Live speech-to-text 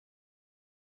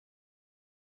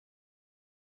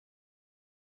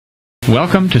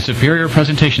Welcome to Superior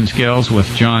Presentation Skills with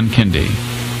John Kinde.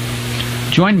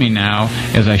 Join me now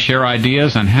as I share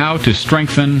ideas on how to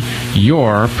strengthen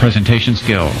your presentation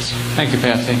skills. Thank you,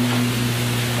 Patsy.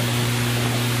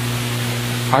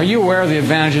 Are you aware of the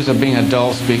advantages of being a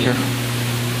dull speaker?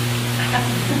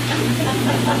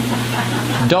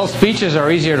 Dull speeches are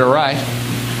easier to write.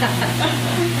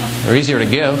 They're easier to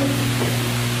give.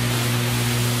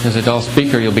 As a dull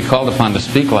speaker, you'll be called upon to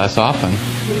speak less often.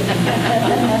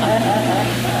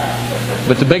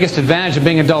 But the biggest advantage of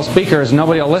being a dull speaker is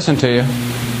nobody will listen to you.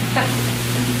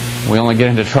 We only get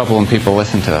into trouble when people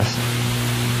listen to us.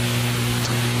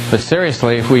 But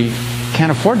seriously, if we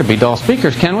can't afford to be dull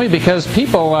speakers, can we? Because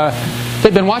people,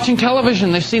 they've been watching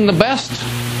television. They've seen the best.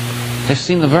 They've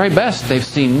seen the very best. They've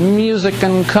seen music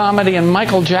and comedy and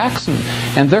Michael Jackson.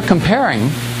 And they're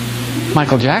comparing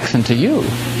Michael Jackson to you.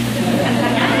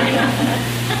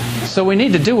 So we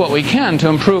need to do what we can to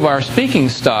improve our speaking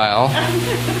style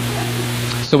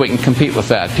so we can compete with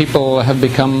that. People have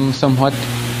become somewhat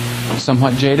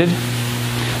jaded.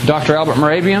 Dr. Albert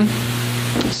Moravian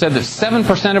said that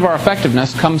 7% of our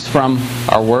effectiveness comes from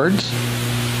our words.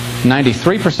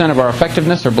 93% of our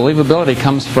effectiveness or believability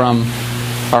comes from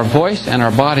our voice and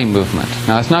our body movement.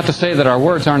 Now, that's not to say that our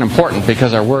words aren't important,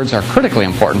 because our words are critically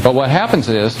important. But what happens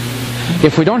is,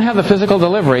 if we don't have the physical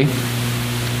delivery,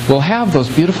 we'll have those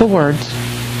beautiful words,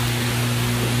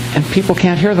 and people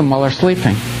can't hear them while they're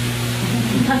sleeping.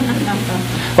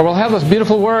 Or we'll have those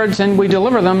beautiful words, and we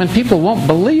deliver them, and people won't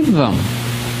believe them.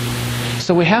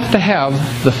 So we have to have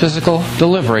the physical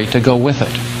delivery to go with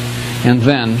it. And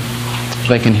then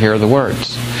they can hear the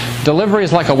words. Delivery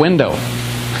is like a window.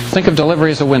 Think of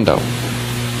delivery as a window.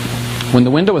 When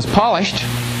the window is polished,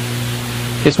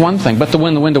 it's one thing. But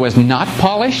when the window is not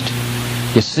polished,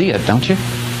 you see it, don't you?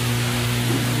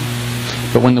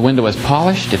 But when the window is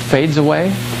polished, it fades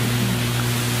away,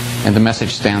 and the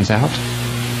message stands out.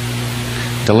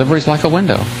 Delivery is like a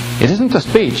window. It isn't the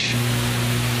speech,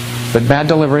 but bad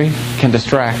delivery can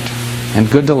distract, and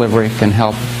good delivery can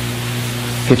help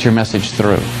get your message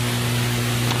through.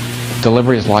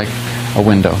 Delivery is like a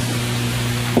window.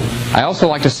 I also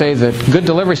like to say that good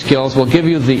delivery skills will give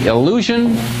you the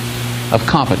illusion of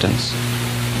competence.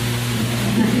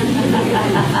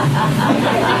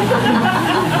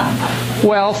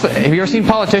 Well, have you ever seen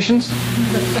politicians?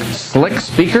 Slick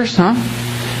speakers, huh?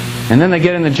 And then they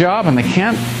get in the job and they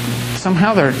can't,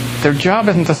 somehow their job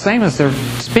isn't the same as their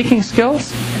speaking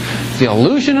skills. The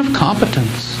illusion of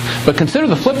competence. But consider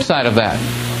the flip side of that.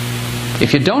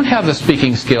 If you don't have the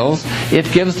speaking skills,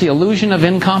 it gives the illusion of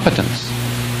incompetence.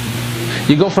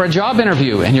 You go for a job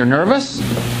interview and you're nervous,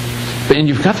 and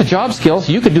you've got the job skills,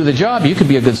 you could do the job, you could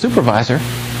be a good supervisor,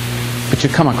 but you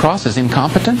come across as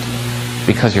incompetent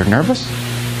because you're nervous.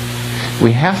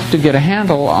 We have to get a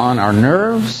handle on our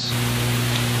nerves,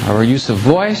 our use of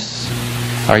voice,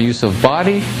 our use of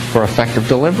body for effective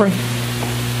delivery,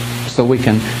 so we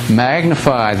can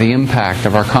magnify the impact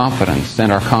of our confidence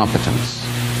and our competence.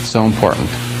 It's so important.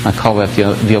 I call that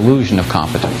the illusion of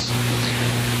competence.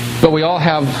 But we all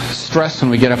have stress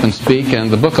when we get up and speak, and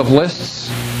the Book of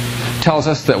Lists tells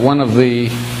us that one of the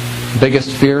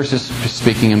biggest fears is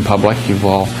speaking in public. You've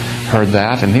all heard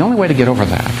that. And the only way to get over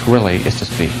that, really, is to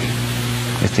speak.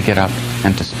 Is to get up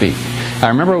and to speak. I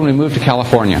remember when we moved to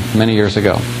California many years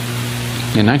ago.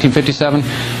 In 1957,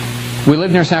 we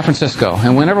lived near San Francisco.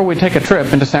 And whenever we'd take a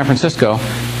trip into San Francisco,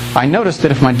 I noticed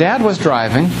that if my dad was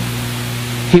driving,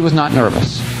 he was not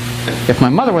nervous. If my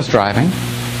mother was driving,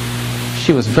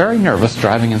 she was very nervous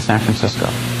driving in San Francisco.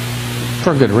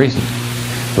 For a good reason.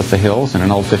 With the hills and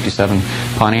an old 57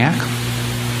 Pontiac.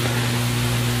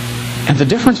 And the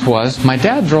difference was, my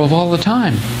dad drove all the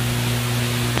time.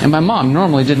 And my mom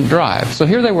normally didn't drive. So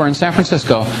here they were in San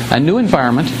Francisco, a new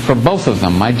environment for both of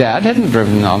them. My dad hadn't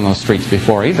driven on those streets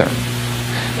before either.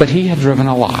 But he had driven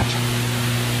a lot.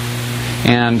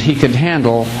 And he could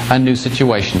handle a new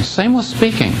situation. Same with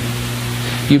speaking.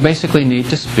 You basically need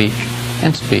to speak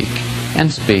and speak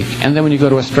and speak. And then when you go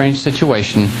to a strange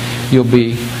situation, you'll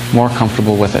be more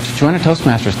comfortable with it. Join a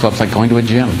Toastmasters club. It's like going to a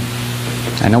gym.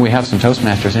 I know we have some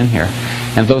Toastmasters in here.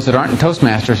 And those that aren't in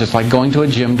Toastmasters, it's like going to a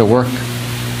gym to work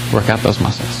out those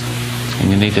muscles. And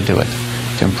you need to do it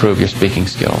to improve your speaking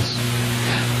skills.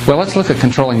 Well, let's look at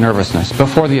controlling nervousness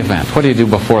before the event. What do you do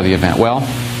before the event? Well,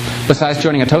 besides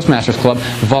joining a Toastmasters club,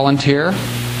 volunteer.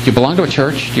 Do you belong to a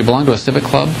church? Do you belong to a civic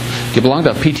club? Do you belong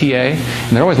to a PTA? And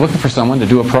they're always looking for someone to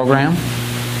do a program,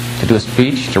 to do a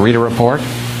speech, to read a report.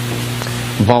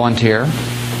 Volunteer.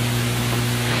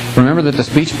 Remember that the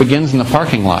speech begins in the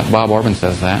parking lot. Bob Orban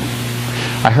says that.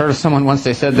 I heard of someone once,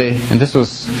 they said and this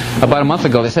was about a month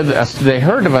ago, they said they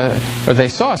heard of they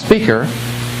saw a speaker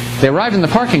They arrived in the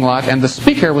parking lot, and the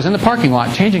speaker was in the parking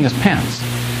lot changing his pants.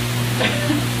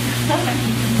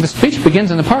 The speech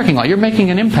begins in the parking lot. You're making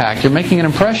an impact. You're making an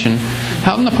impression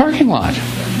out in the parking lot.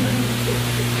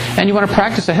 And you want to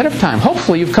practice ahead of time.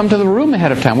 Hopefully you've come to the room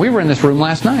ahead of time. We were in this room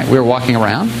last night. We were walking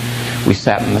around. We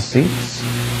sat in the seats.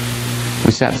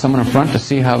 We sat someone in front to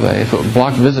see if it would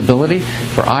block visibility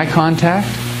for eye contact.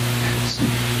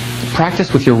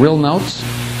 Practice with your real notes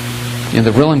in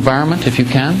the real environment if you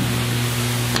can.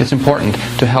 It's important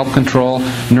to help control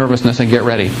nervousness and get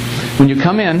ready. When you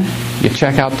come in, you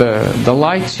check out the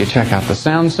lights, you check out the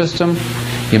sound system,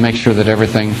 you make sure that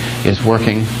everything is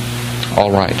working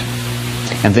all right.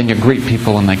 And then you greet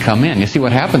people when they come in. You see,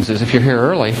 what happens is if you're here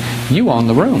early, you own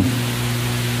the room.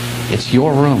 It's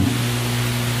your room.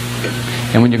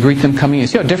 And when you greet them coming in, you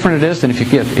see how different it is than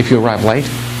if you arrive late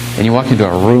and you walk into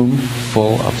a room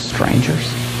full of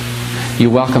strangers. You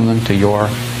welcome them to your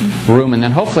room and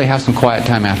then hopefully have some quiet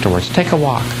time afterwards. Take a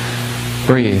walk,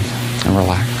 breathe, and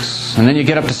relax. And then you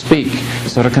get up to speak.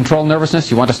 So to control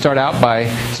nervousness, you want to start out by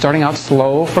starting out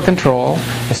slow for control.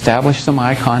 Establish some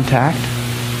eye contact.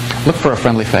 Look for a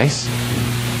friendly face.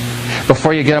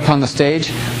 Before you get up on the stage,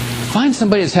 find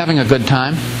somebody that's having a good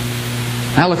time.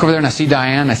 I look over there and I see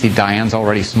Diane. I see Diane's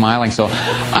already smiling. So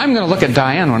I'm going to look at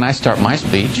Diane when I start my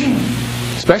speech.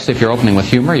 Especially if you're opening with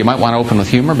humor. You might want to open with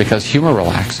humor because humor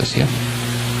relaxes you.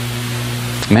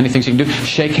 Many things you can do.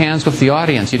 Shake hands with the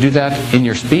audience. You do that in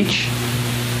your speech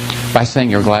by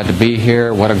saying you're glad to be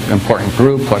here, what an important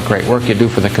group, what great work you do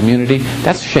for the community.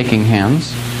 That's shaking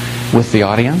hands with the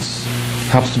audience.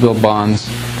 Helps to build bonds,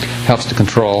 helps to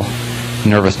control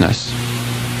nervousness.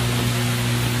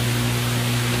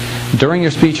 During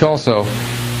your speech also,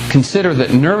 consider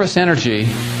that nervous energy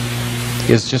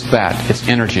is just that. It's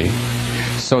energy.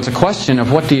 So it's a question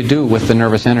of what do you do with the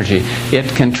nervous energy. It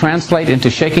can translate into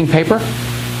shaking paper,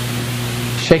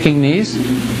 shaking knees,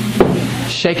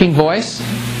 shaking voice,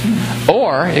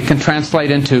 or it can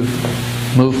translate into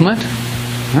movement.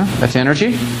 That's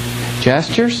energy.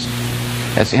 Gestures.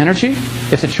 That's energy.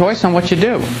 It's a choice on what you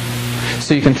do.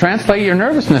 So you can translate your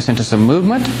nervousness into some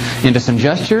movement, into some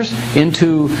gestures,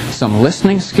 into some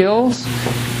listening skills.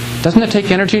 Doesn't it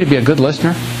take energy to be a good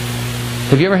listener?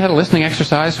 Have you ever had a listening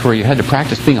exercise where you had to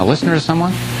practice being a listener to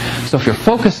someone? So if you're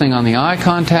focusing on the eye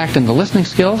contact and the listening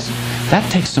skills, that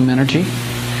takes some energy.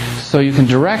 So you can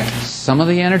direct some of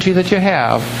the energy that you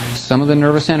have, some of the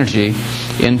nervous energy,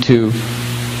 into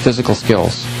physical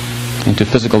skills, into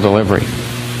physical delivery.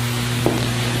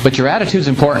 But your attitude's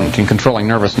important in controlling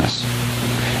nervousness.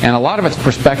 And a lot of it's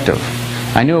perspective.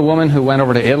 I knew a woman who went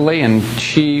over to Italy and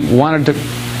she wanted to,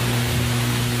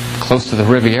 close to the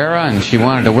Riviera, and she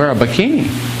wanted to wear a bikini.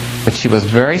 But she was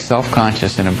very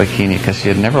self-conscious in a bikini because she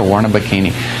had never worn a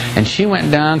bikini. And she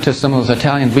went down to some of those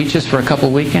Italian beaches for a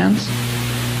couple weekends,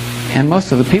 and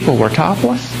most of the people were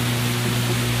topless.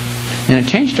 And it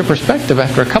changed her perspective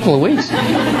after a couple of weeks.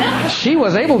 She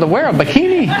was able to wear a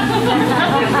bikini.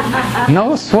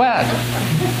 No sweat.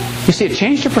 You see, it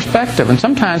changed her perspective. And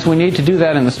sometimes we need to do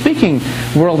that in the speaking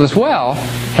world as well.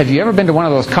 Have you ever been to one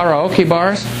of those karaoke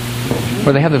bars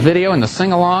where they have the video and the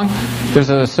sing-along? There's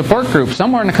a support group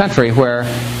somewhere in the country where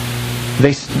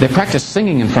they practice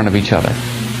singing in front of each other.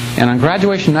 And on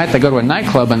graduation night, they go to a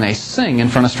nightclub and they sing in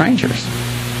front of strangers.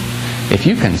 If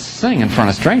you can sing in front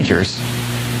of strangers,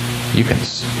 you can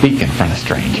speak in front of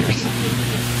strangers.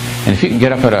 And if you can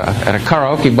get up at a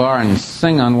karaoke bar and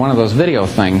sing on one of those video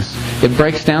things, it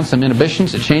breaks down some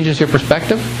inhibitions, it changes your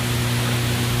perspective,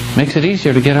 makes it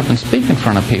easier to get up and speak in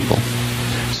front of people.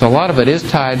 So a lot of it is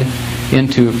tied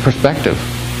into perspective.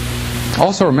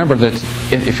 Also remember that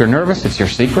if you're nervous, it's your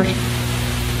secret.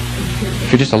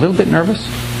 If you're just a little bit nervous,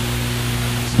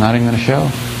 it's not even going to show.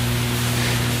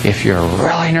 If you're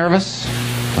really nervous,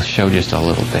 it'll show just a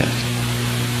little bit.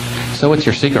 So it's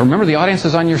your secret. Remember, the audience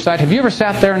is on your side. Have you ever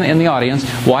sat there in the audience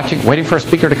watching, waiting for a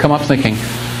speaker to come up thinking,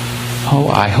 oh,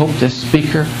 I hope this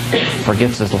speaker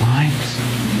forgets his lines.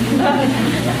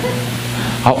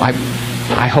 Oh, I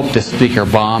hope this speaker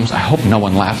bombs. I hope no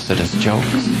one laughs at his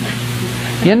jokes.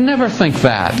 You never think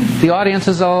that. The audience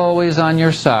is always on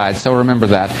your side. So remember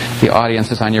that. The audience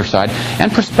is on your side.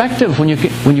 And perspective,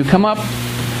 when you come up,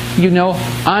 you know,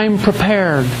 I'm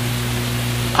prepared.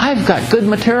 I've got good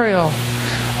material.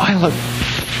 I look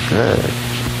good.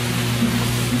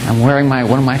 I'm wearing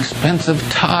one of my expensive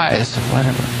ties or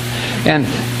whatever. And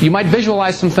you might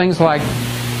visualize some things like,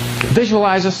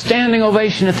 visualize a standing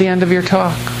ovation at the end of your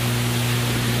talk.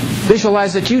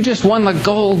 Visualize that you just won the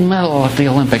gold medal at the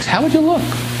Olympics. How would you look?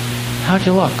 How would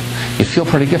you look? You'd feel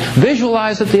pretty good.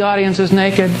 Visualize that the audience is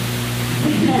naked.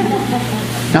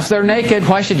 Now, if they're naked,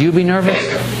 why should you be nervous?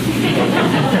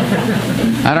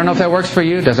 I don't know if that works for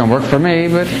you. It doesn't work for me,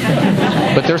 but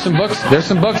there's some books. There's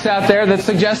some books out there that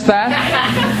suggest that.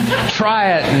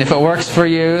 Try it, and if it works for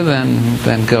you,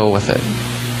 then go with it.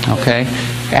 Okay?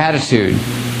 Attitude.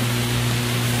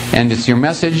 And it's your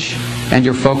message and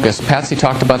your focus. Patsy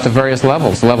talked about the various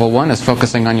levels. Level 1 is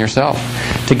focusing on yourself.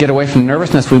 To get away from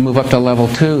nervousness, we move up to level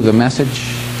 2, the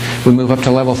message. We move up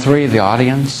to level 3, the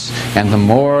audience. And the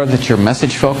more that you're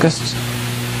message focused,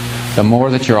 the more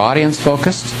that you're audience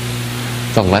focused,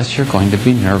 the less you're going to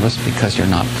be nervous because you're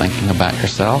not thinking about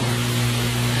yourself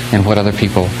and what other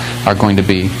people are going to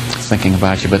be thinking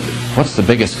about you. But what's the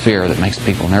biggest fear that makes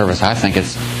people nervous? I think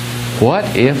it's,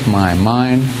 what if my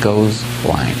mind goes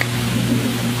blank?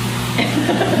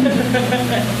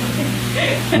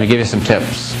 Let me give you some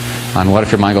tips on what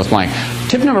if your mind goes blank.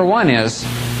 Tip number 1 is,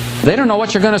 they don't know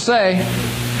what you're going to say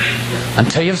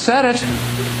until you've said it.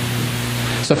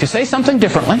 So if you say something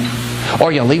differently,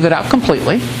 or you leave it out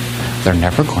completely, they're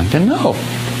never going to know.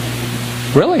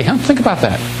 Really, huh? Think about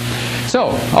that.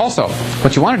 So, also,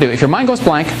 what you want to do, if your mind goes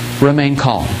blank, remain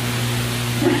calm.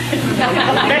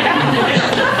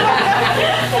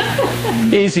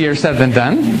 Easier said than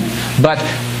done. But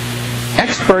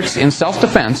experts in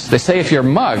self-defense, they say if you're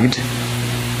mugged,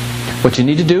 what you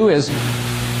need to do is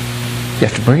you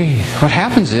have to breathe. What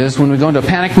happens is when we go into a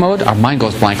panic mode, our mind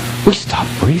goes blank. We stop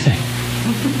breathing.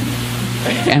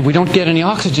 And we don't get any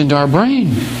oxygen to our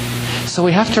brain. So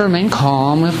we have to remain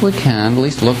calm if we can, at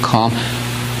least look calm. We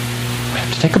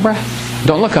have to take a breath.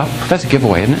 Don't look up. That's a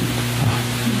giveaway, isn't it?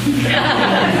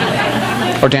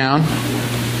 Or down.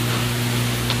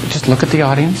 Just look at the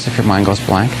audience if your mind goes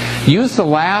blank. Use the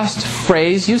last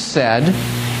phrase you said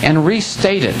and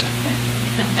restate it.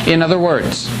 In other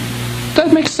words.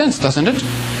 That makes sense, doesn't it?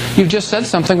 You've just said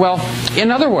something, well,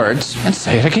 in other words, and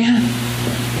say it again.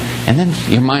 And then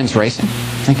your mind's racing,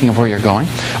 thinking of where you're going.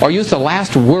 Or use the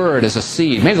last word as a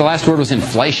seed. Maybe the last word was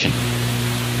inflation.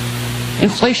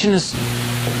 Inflation is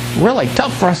really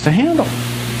tough for us to handle.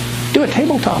 Do a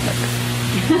table topic.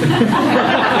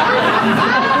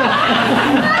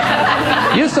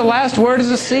 Use the last word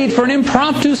as a seed for an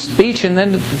impromptu speech, and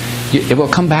then it will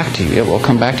come back to you. It will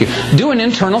come back to you. Do an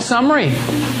internal summary.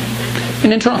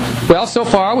 Well, so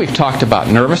far we've talked about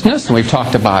nervousness, and we've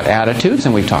talked about attitudes,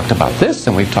 and we've talked about this,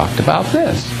 and we've talked about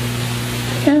this.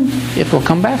 And it will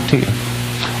come back to you.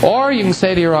 Or you can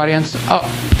say to your audience, oh,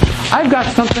 I've got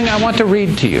something I want to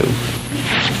read to you.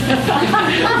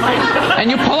 And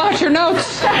you pull out your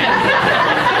notes.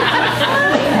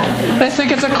 They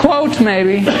think it's a quote,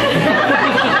 maybe.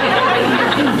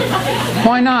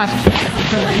 Why not?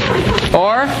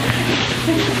 Or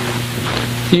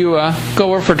you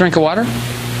go over for a drink of water.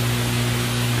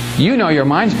 You know your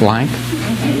mind's blank.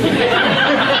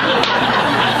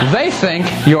 They think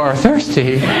you're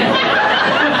thirsty.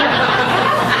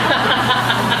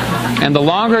 And the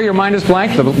longer your mind is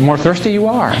blank, the more thirsty you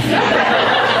are.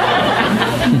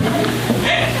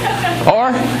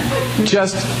 Or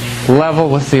just level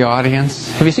with the audience.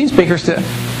 Have you seen speakers do?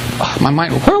 Oh, my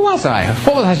mind, where was I?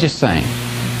 What was I just saying?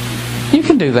 You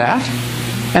can do that.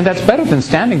 And that's better than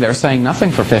standing there saying nothing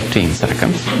for 15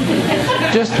 seconds.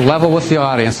 Just level with the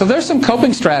audience. So there's some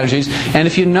coping strategies, and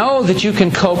if you know that you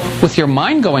can cope with your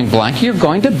mind going blank, you're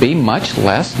going to be much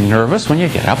less nervous when you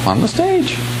get up on the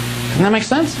stage. Doesn't that make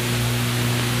sense?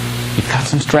 You've got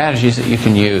some strategies that you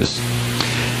can use.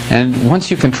 And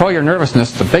once you control your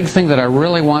nervousness, the big thing that I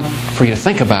really want for you to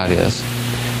think about is,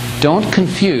 don't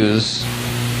confuse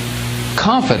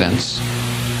confidence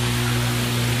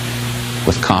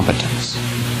with competence.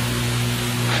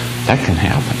 That can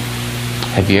happen.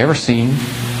 Have you ever seen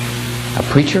a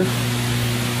preacher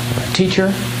or a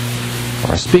teacher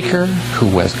or a speaker who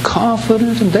was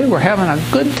confident and they were having a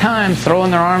good time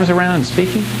throwing their arms around and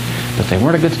speaking, but they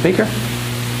weren't a good speaker?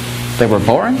 They were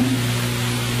boring?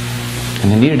 And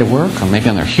they needed to work on maybe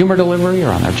on their humor delivery or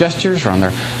on their gestures or on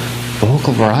their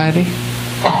vocal variety?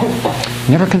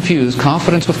 Never confuse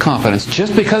confidence with competence.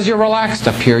 Just because you're relaxed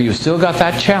up here, you still got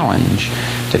that challenge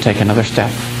to take another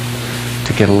step,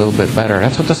 to get a little bit better.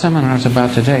 That's what the seminar is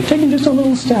about today. Taking just a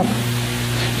little step.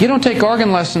 You don't take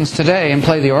organ lessons today and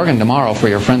play the organ tomorrow for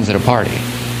your friends at a party.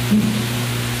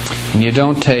 And you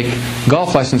don't take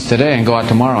golf lessons today and go out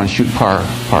tomorrow and shoot par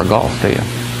golf, do you?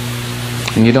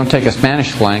 And you don't take a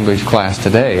Spanish language class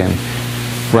today and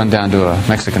run down to a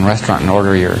Mexican restaurant and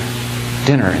order your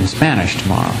dinner in Spanish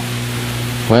tomorrow.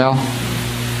 Well,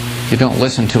 you don't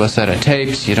listen to a set of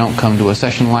tapes, you don't come to a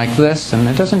session like this, and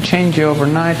it doesn't change you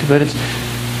overnight, but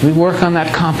we work on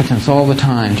that competence all the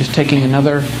time, just taking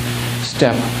another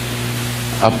step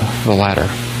up the ladder.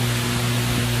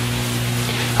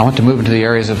 I want to move into the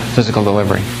areas of physical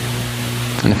delivery.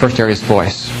 And the first area is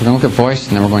voice. We're going to look at voice,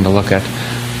 and then we're going to look at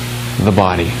the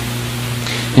body.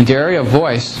 In the area of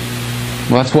voice,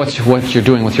 well, that's what you're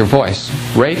doing with your voice.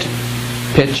 Rate,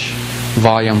 pitch,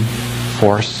 volume,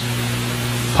 force,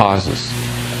 pauses.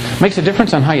 Makes a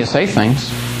difference on how you say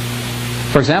things.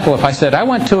 For example, if I said, I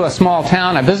went to a small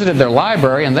town, I visited their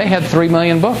library, and they had 3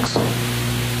 million books.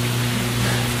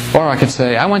 Or I could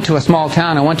say, I went to a small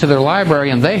town, I went to their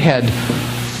library, and they had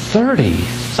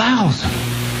 30,000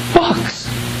 books.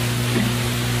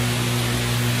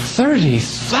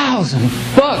 30,000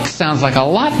 books sounds like a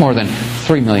lot more than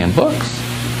 3 million books.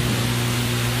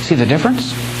 See the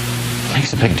difference? It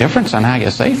makes a big difference on how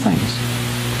you say things.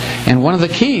 And one of the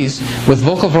keys with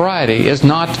vocal variety is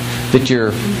not that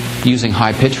you're using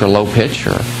high pitch or low pitch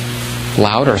or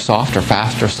loud or soft or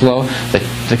fast or slow.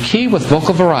 The key with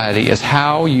vocal variety is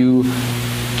how you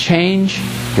change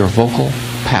your vocal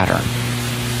pattern.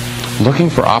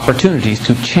 Looking for opportunities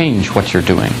to change what you're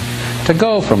doing. To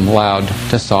go from loud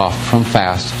to soft, from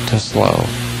fast to slow.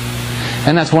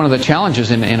 And that's one of the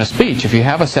challenges in a speech. If you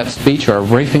have a set speech or a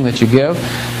briefing that you give,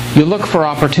 you look for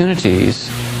opportunities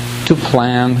to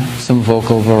plan some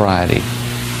vocal variety.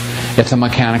 It's a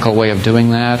mechanical way of doing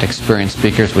that. Experienced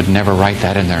speakers would never write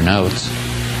that in their notes.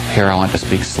 Here I want to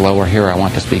speak slower, here I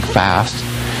want to speak fast.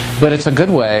 But it's a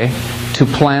good way to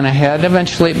plan ahead.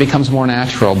 Eventually it becomes more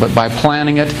natural, but by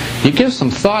planning it, you give some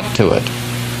thought to it.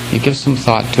 You give some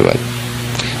thought to it.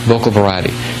 Vocal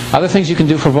variety. Other things you can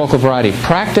do for vocal variety.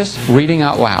 Practice reading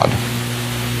out loud.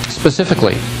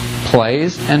 Specifically,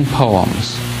 plays and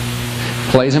poems.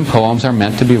 Plays and poems are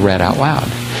meant to be read out loud.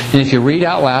 And if you read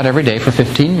out loud every day for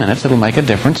 15 minutes, it'll make a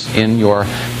difference in your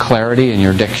clarity and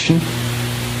your diction.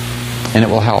 And it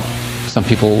will help. Some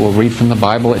people will read from the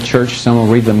Bible at church. Some will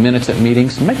read the minutes at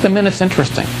meetings. Make the minutes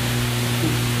interesting.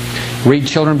 Read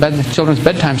children's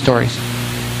bedtime stories.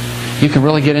 You can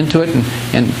really get into it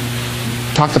and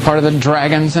talk the part of the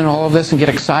dragons and all of this and get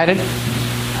excited.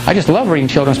 I just love reading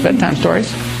children's bedtime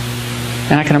stories.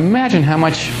 And I can imagine how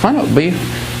much fun it would be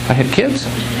if I had kids.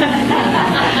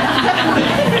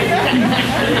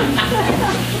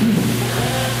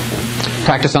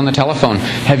 Practice on the telephone.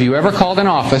 Have you ever called an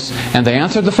office and they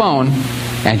answered the phone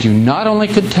and you not only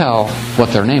could tell what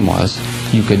their name was,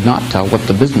 you could not tell what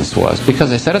the business was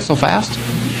because they said it so fast?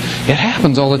 It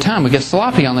happens all the time. We get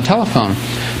sloppy on the telephone.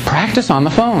 Practice on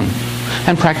the phone.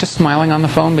 And practice smiling on the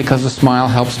phone because the smile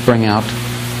helps bring out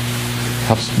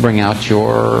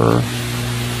your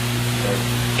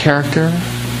character,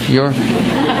 your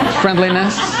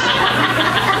friendliness.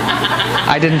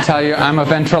 I didn't tell you I'm a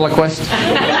ventriloquist.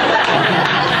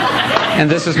 And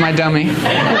this is my dummy.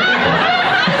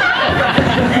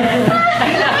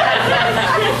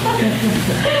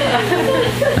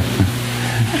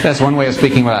 That's one way of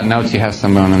speaking without notes. You have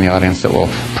someone in the audience that will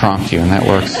prompt you, and that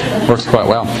works quite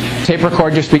well. Tape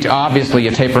record your speech. Obviously,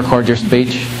 you tape record your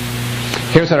speech.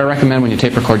 Here's what I recommend when you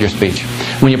tape record your speech.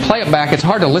 When you play it back, it's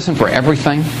hard to listen for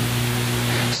everything.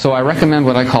 So I recommend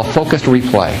what I call focused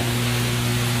replay.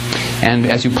 And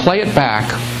as you play it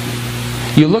back,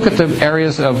 you look at the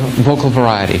areas of vocal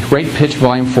variety, rate, pitch,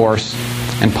 volume, force,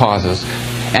 and pauses.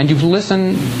 And you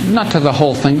listen, not to the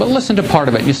whole thing, but listen to part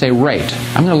of it. You say, rate.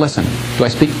 I'm going to listen. Do I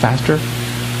speak faster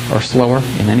or slower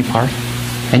in any part?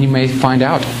 And you may find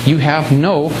out you have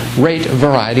no rate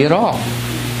variety at all.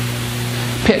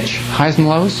 Pitch, highs and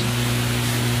lows.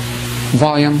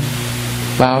 Volume,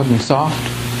 loud and soft.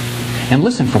 And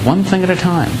listen for one thing at a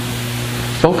time.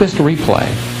 Focused replay.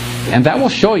 And that will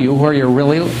show you where you're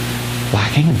really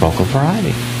lacking in vocal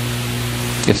variety.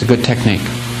 It's a good technique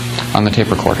on the tape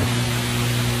recorder.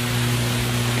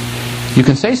 You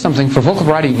can say something for vocal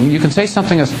variety. You can say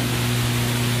something as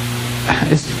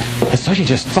though you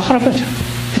just thought of it.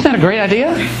 Isn't that a great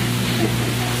idea?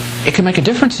 It can make a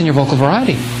difference in your vocal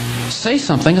variety. Say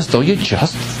something as though it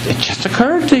just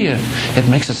occurred to you. It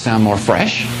makes it sound more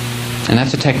fresh. And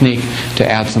that's a technique to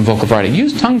add some vocal variety.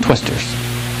 Use tongue twisters.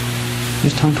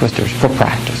 Use tongue twisters for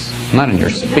practice, not in your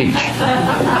speech.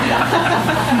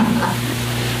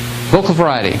 Vocal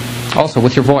variety. Also,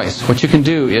 with your voice, what you can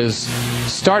do is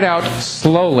start out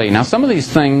slowly. Now, some of these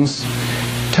things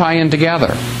tie in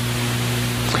together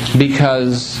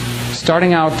because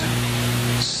starting out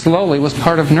slowly was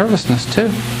part of nervousness,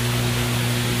 too.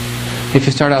 If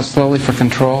you start out slowly for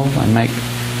control and make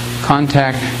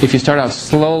contact, if you start out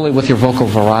slowly with your vocal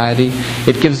variety,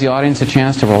 it gives the audience a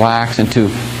chance to relax and to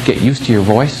get used to your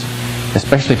voice,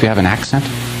 especially if you have an accent,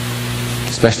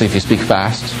 especially if you speak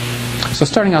fast. So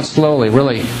starting out slowly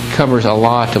really covers a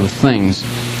lot of things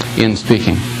in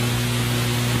speaking.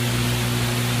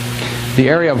 The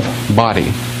area of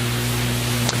body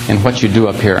and what you do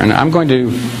up here. And I'm going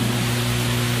to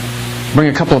bring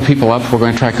a couple of people up. We're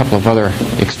going to try a couple of other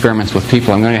experiments with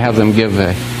people. I'm going to have them give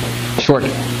a short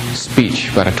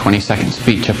speech, about a 20-second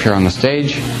speech up here on the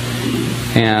stage.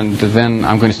 And then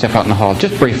I'm going to step out in the hall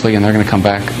just briefly, and they're going to come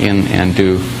back in and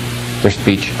do their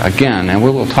speech again. And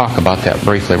we will talk about that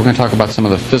briefly. We're going to talk about some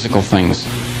of the physical things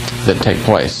that take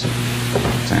place.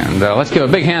 And let's give a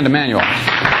big hand to Manuel.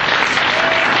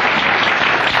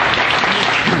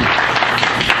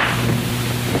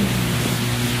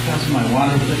 Pass my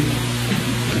water, please.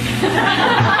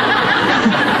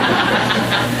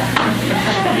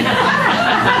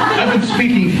 I've been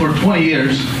speaking for 20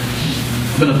 years.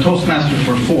 I've been a Toastmaster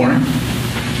for 4.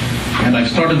 And I've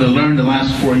started to learn the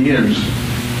last 4 years.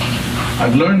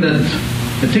 I've learned that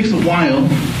it takes a while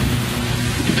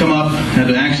to come up and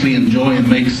to actually enjoy and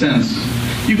make sense.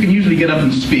 You can usually get up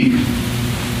and speak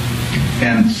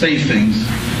and say things,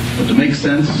 but to make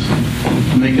sense,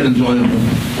 to make it enjoyable,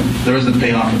 there is a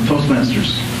payoff with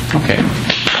Toastmasters. Okay.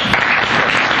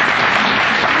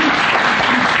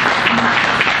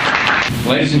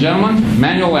 Ladies and gentlemen,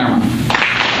 Manuel Lerma.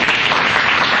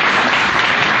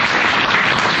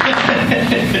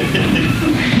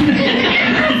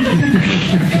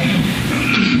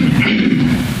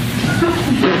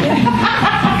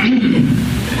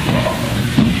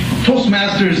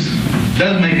 Toastmasters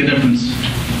does make a difference.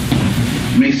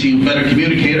 It makes you a better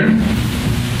communicator.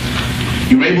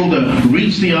 You're able to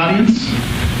reach the audience.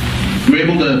 You're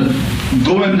able to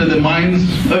go into the minds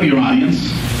of your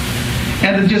audience.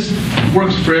 And it just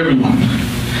works for everyone.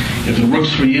 If it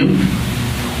works for you,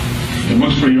 if it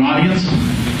works for your audience,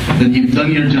 then you've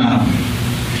done your job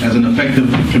as an effective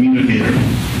communicator.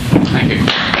 Thank you.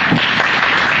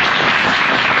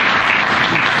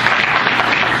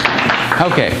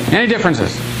 Okay, any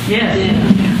differences? Yes.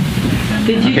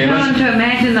 Did you tell him to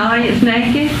imagine the audience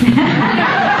naked?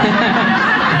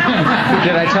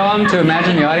 Did I tell him to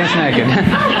imagine the audience naked?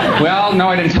 Well, no,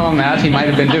 I didn't tell him that. He might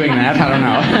have been doing that. I don't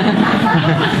know.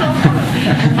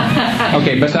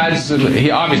 Okay, besides,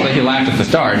 he laughed at the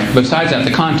start. Besides that,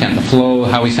 the content, the flow,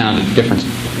 how he sounded, difference.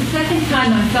 The second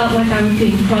time I felt like I was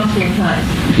being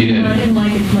proselytized. You did? I didn't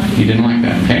like it as much. You didn't like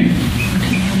that, okay?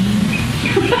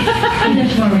 I'm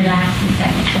just more relaxed the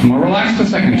second time. More relaxed the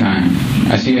second time.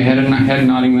 I see a head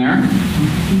nodding there.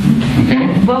 Okay?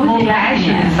 What was the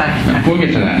passion the second time? We'll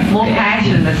get to that. More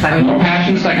passion the second More time.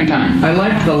 passion the second time. I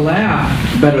liked the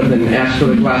laugh better than ask for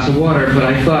the glass of water, but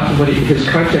I thought his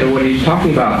content of what he's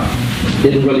talking about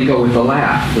didn't really go with the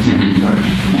laugh the second time.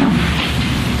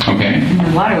 Okay. And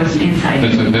the water was inside.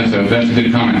 That's a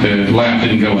good comment. The laugh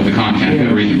didn't go with the content.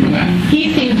 Good reason for that.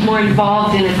 He seemed more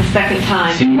involved in it the second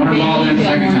time. Seemed more involved in it the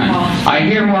second time. I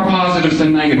hear more positives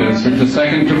than negatives. That the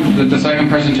second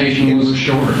presentation was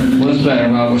shorter. Was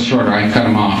better. Well, it was shorter. I cut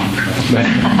him off. But,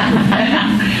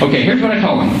 okay, here's what I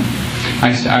told him.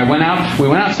 We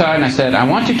went outside and I said, I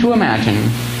want you to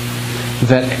imagine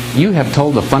that you have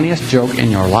told the funniest joke in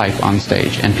your life on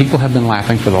stage, and people have been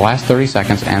laughing for the last 30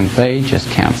 seconds, and they just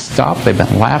can't stop. They've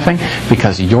been laughing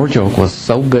because your joke was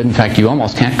so good. In fact, you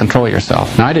almost can't control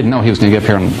yourself. Now, I didn't know he was going to get up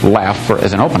here and laugh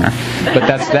as an opener, but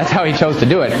that's how he chose to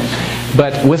do it.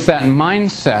 But with that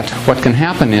mindset, what can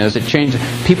happen is it changes.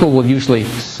 People will usually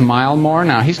smile more.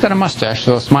 Now, he's got a mustache,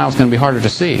 so a smile's going to be harder to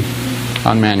see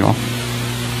on Manuel.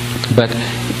 But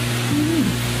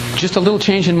just a little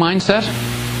change in mindset.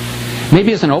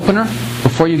 Maybe as an opener,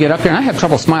 before you get up here, and I have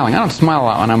trouble smiling. I don't smile a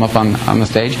lot when I'm up on the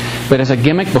stage. But as a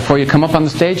gimmick, before you come up on the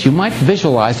stage, you might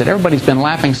visualize that everybody's been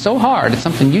laughing so hard at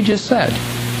something you just said.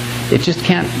 You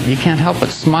can't help but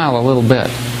smile a little bit.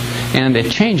 And it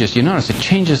changes, you notice, it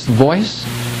changes voice,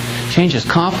 changes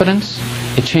confidence,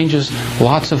 it changes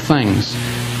lots of things.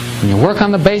 When you work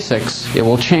on the basics, it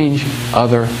will change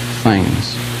other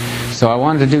things. So I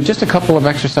wanted to do just a couple of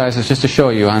exercises just to show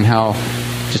you on how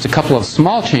just a couple of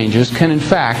small changes can in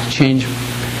fact change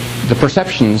the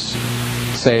perceptions,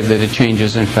 say that it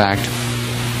changes in fact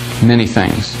many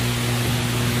things.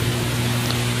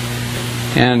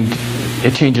 And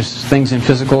it changes things in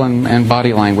physical and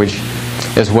body language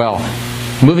as well.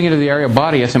 Moving into the area of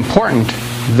body, it's important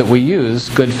that we use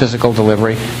good physical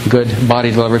delivery, good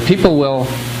body delivery. People will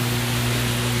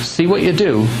see what you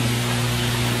do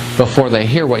before they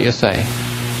hear what you say.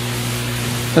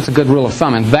 That's a good rule of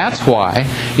thumb. And that's why,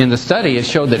 in the study, it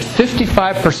showed that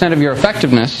 55% of your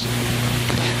effectiveness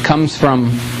comes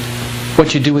from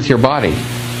what you do with your body.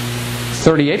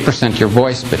 38% your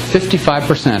voice, but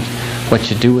 55%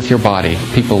 what you do with your body.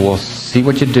 People will see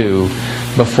what you do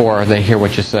before they hear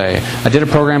what you say. I did a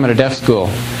program at a deaf school,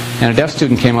 and a deaf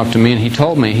student came up to me and he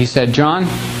told me, he said, John,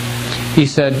 he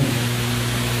said,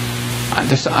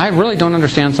 I really don't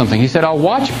understand something. He said, I'll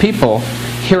watch people,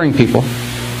 hearing people,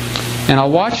 and I'll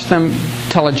watch them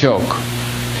tell a joke.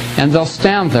 And they'll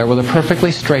stand there with a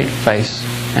perfectly straight face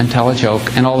and tell a joke,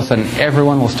 and all of a sudden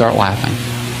everyone will start laughing.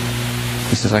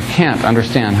 He says, I can't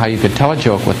understand how you could tell a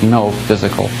joke with no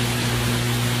physical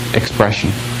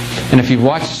expression. And if you've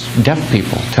watched deaf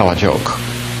people tell a joke,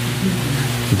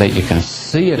 that you can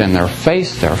see it in their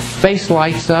face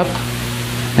lights up.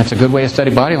 That's a good way to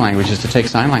study body language, is to take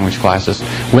sign language classes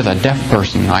with a deaf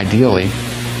person, ideally,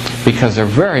 because they're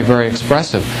very, very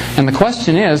expressive. And the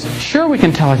question is, sure, we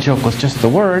can tell a joke with just the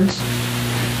words,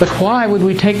 but why would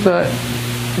we take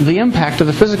the impact of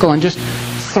the physical and just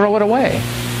throw it away?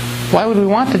 Why would we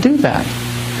want to do that?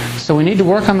 So we need to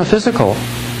work on the physical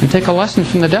and take a lesson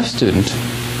from the deaf student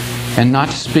and not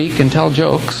speak and tell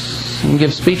jokes and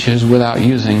give speeches without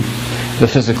using the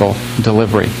physical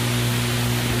delivery.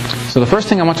 So the first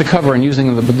thing I want to cover in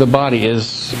using the body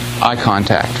is eye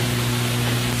contact.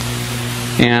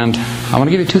 And I want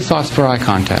to give you 2 thoughts for eye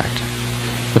contact.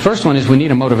 The first one is we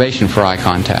need a motivation for eye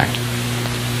contact.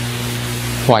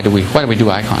 Why do we do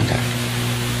eye contact?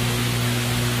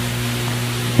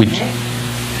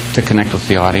 To connect with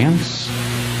the audience.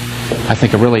 I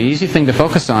think a really easy thing to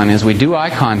focus on is we do eye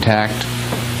contact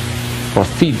for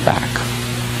feedback.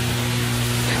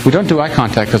 We don't do eye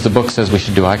contact because the book says we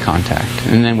should do eye contact,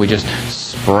 and then we just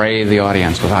spray the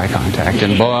audience with eye contact.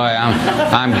 And boy,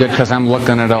 I'm good because I'm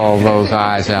looking at all those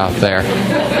eyes out there.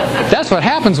 That's what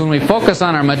happens when we focus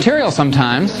on our material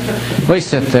sometimes. We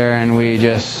sit there and we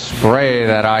just spray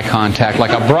that eye contact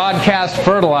like a broadcast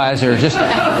fertilizer, just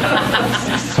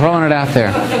throwing it out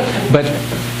there. But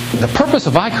the purpose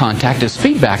of eye contact is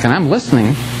feedback, and I'm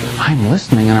listening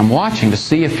and I'm watching to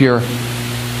see if you're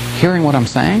hearing what I'm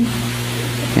saying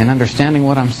and understanding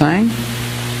what I'm saying.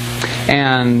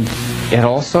 And it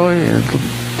also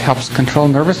helps control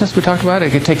nervousness. We talked about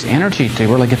it. It takes energy to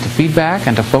really get the feedback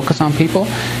and to focus on people.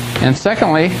 And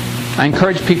secondly, I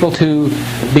encourage people to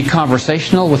be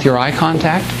conversational with your eye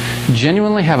contact.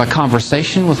 Genuinely have a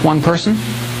conversation with one person.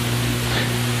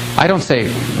 I don't say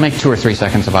make 2 or 3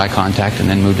 seconds of eye contact and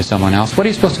then move to someone else. What are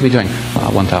you supposed to be doing?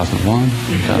 1001,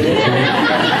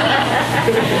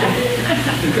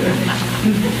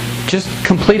 1002. Just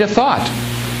complete a thought.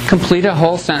 Complete a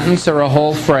whole sentence or a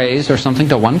whole phrase or something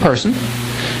to one person,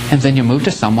 and then you move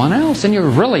to someone else, and you're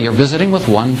visiting with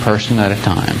one person at a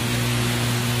time.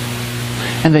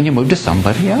 And then you move to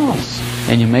somebody else,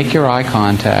 and you make your eye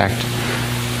contact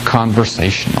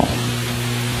conversational.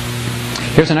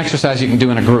 Here's an exercise you can do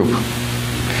in a group.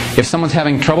 If someone's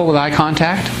having trouble with eye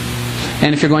contact,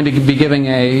 and if you're going to be giving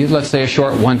let's say a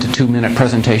short 1 to 2 minute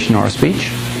presentation or a speech,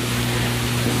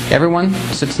 everyone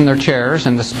sits in their chairs,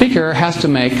 and the speaker has to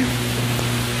make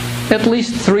at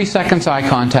least 3 seconds eye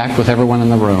contact with everyone in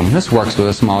the room. This works with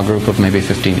a small group of maybe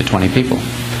 15 to 20 people.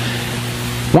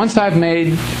 Once I've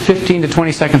made 15 to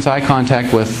 20 seconds eye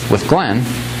contact with Glenn,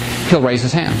 he'll raise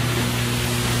his hand.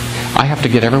 I have to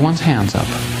get everyone's hands up.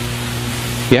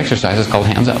 The exercise is called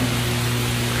hands up.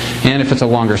 And if it's a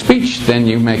longer speech, then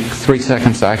you make 3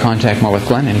 seconds eye contact more with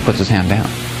Glenn, and he puts his hand down.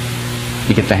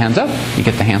 You get the hands up, you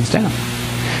get the hands down.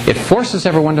 It forces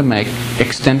everyone to make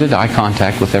extended eye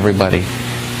contact with everybody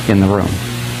in the room.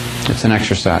 It's an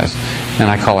exercise, and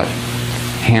I call it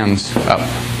hands up.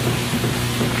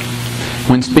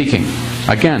 When speaking,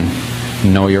 again,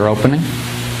 know your opening.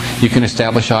 You can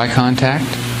establish eye contact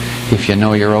if you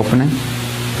know your opening,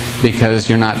 because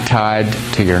you're not tied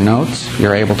to your notes.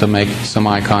 You're able to make some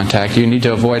eye contact. You need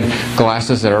to avoid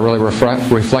glasses that are really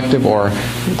reflective, or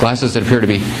glasses that appear to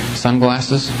be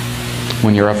sunglasses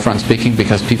when you're up front speaking,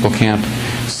 because people can't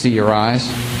see your eyes.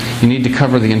 You need to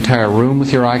cover the entire room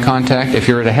with your eye contact. If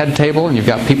you're at a head table and you've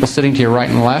got people sitting to your right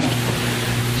and left,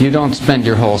 you don't spend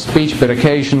your whole speech, but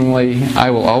occasionally I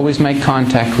will always make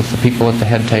contact with the people at the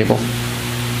head table.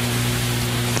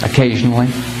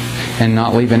 Occasionally. And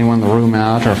not leave anyone in the room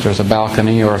out, or if there's a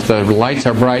balcony, or if the lights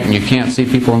are bright and you can't see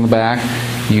people in the back,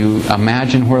 you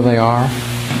imagine where they are,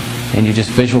 and you just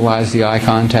visualize the eye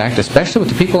contact, especially with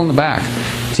the people in the back.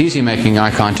 It's easy making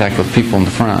eye contact with people in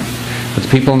the front. With the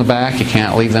people in the back, you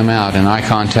can't leave them out, and eye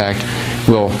contact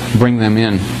will bring them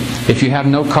in. If you have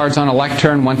note cards on a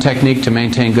lectern, one technique to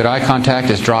maintain good eye contact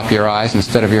is drop your eyes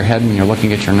instead of your head when you're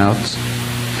looking at your notes.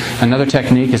 Another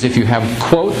technique is if you have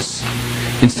quotes,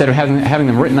 instead of having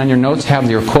them written on your notes,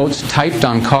 have your quotes typed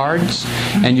on cards,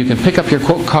 and you can pick up your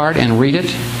quote card and read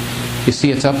it. You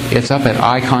see it's up at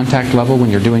eye contact level when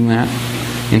you're doing that,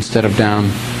 instead of down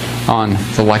on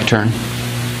the lectern.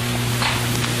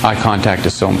 Eye contact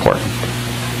is so important.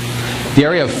 The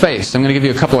area of face. I'm going to give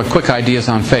you a couple of quick ideas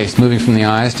on face, moving from the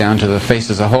eyes down to the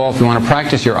face as a whole. If you want to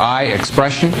practice your eye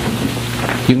expression,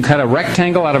 you can cut a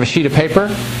rectangle out of a sheet of paper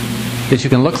that you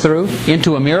can look through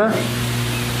into a mirror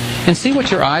and see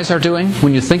what your eyes are doing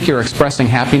when you think you're expressing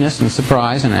happiness and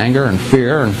surprise and anger and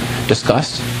fear and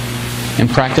disgust, and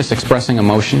practice expressing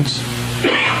emotions.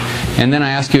 And then I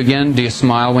ask you again, do you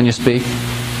smile when you speak?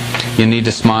 You need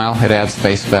to smile. It adds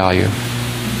face value.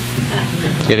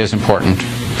 It is important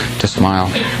to smile.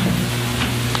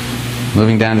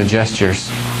 Moving down to gestures.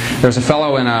 There was a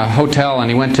fellow in a hotel, and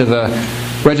he went to the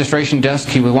registration desk.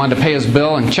 He wanted to pay his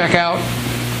bill and check out.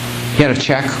 He had a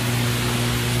check.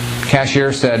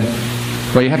 Cashier said,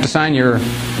 well, you have to sign your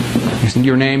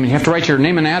name, and you have to write your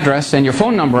name and address and your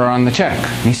phone number on the check.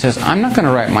 And he says, I'm not going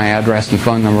to write my address and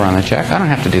phone number on the check. I don't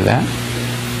have to do that.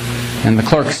 And the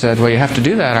clerk said, well, you have to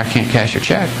do that. I can't cash your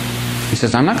check. He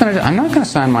says, I'm not going to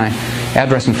sign my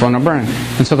address and phone number.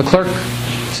 And so the clerk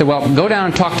said, well, go down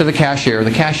and talk to the cashier.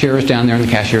 The cashier is down there in the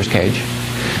cashier's cage.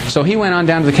 So he went on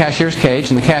down to the cashier's cage,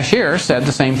 and the cashier said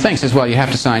the same thing. He says, well, you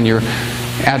have to sign your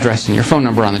address and your phone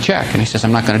number on the check. And he says,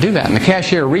 I'm not going to do that. And the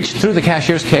cashier reached through the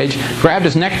cashier's cage, grabbed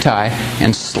his necktie,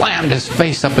 and slammed his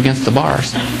face up against the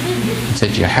bars. And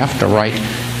said, you have to write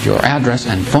your address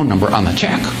and phone number on the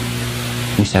check.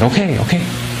 And he said, okay. He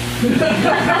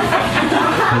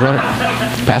wrote it,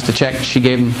 passed the check. She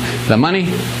gave him the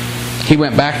money. He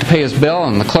went back to pay his bill,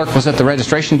 and the clerk was at the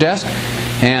registration desk,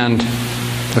 and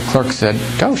the clerk said,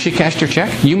 oh, she cashed your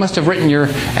check? You must have written your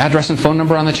address and phone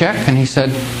number on the check? And he said,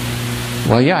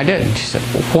 well, yeah, I did. And she said,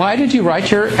 well, why did you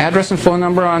write your address and phone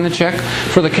number on the check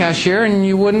for the cashier and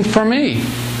you wouldn't for me?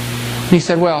 And he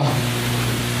said, well,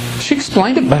 she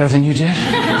explained it better than you did.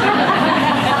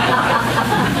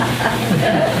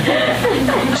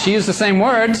 She used the same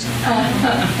words.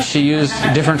 She used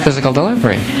different physical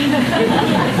delivery.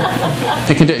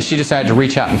 She decided to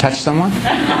reach out and touch someone.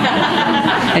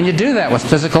 And you do that with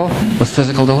physical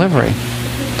delivery.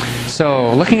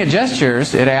 So looking at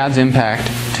gestures, it adds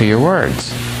impact to your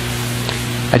words.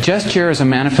 A gesture is a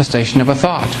manifestation of a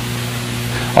thought.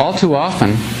 All too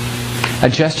often, a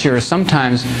gesture is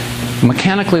sometimes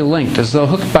mechanically linked, as though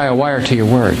hooked by a wire to your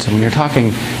words. And when you're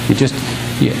talking,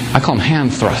 I call them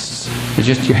hand thrusts.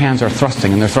 Your hands are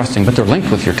thrusting, and they're thrusting, but they're linked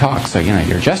with your talk, so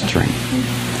you're gesturing.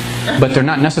 But they're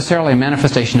not necessarily a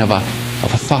manifestation of a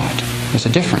thought. There's a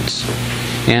difference.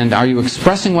 And are you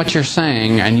expressing what you're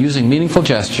saying and using meaningful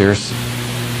gestures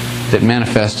that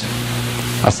manifest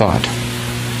a thought?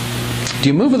 Do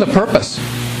you move with a purpose?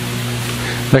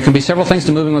 There can be several things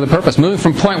to moving with a purpose. Moving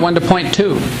from point 1 to point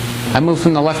 2. I move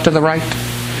from the left to the right.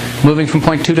 Moving from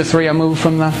point 2 to 3, I move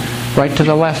from the right to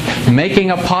the left. Making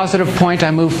a positive point,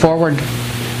 I move forward.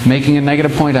 Making a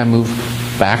negative point, I move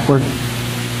backward.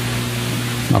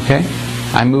 Okay?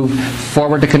 I move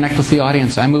forward to connect with the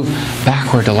audience. I move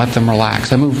backward to let them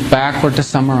relax. I move backward to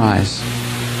summarize.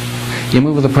 You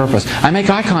move with a purpose. I make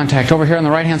eye contact over here on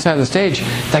the right-hand side of the stage.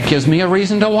 That gives me a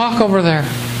reason to walk over there.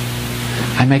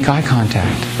 I make eye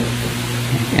contact.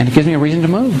 And it gives me a reason to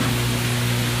move.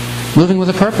 Moving with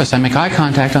a purpose. I make eye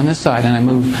contact on this side and I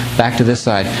move back to this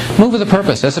side. Move with a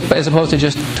purpose as opposed to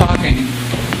just talking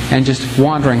and just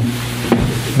wandering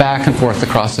back and forth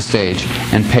across the stage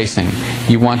and pacing.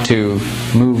 You want to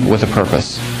move with a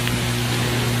purpose.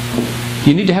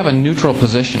 You need to have a neutral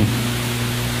position.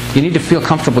 You need to feel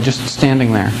comfortable just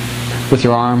standing there with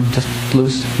your arm just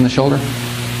loose from the shoulder.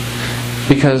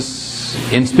 Because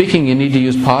in speaking you need to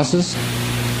use pauses,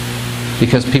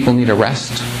 because people need a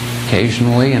rest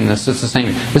occasionally, and this is the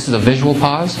same. This is a visual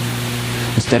pause.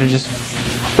 Instead of just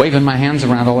waving my hands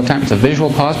around all the time, it's a visual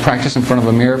pause. Practice in front of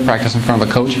a mirror, practice in front of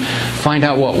a coach. Find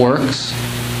out what works.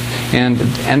 And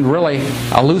really,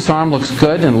 a loose arm looks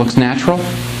good and looks natural.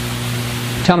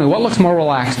 Tell me, what looks more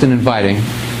relaxed and inviting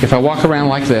if I walk around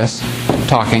like this,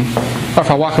 talking, or if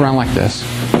I walk around like this?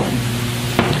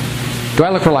 Do I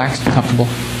look relaxed and comfortable?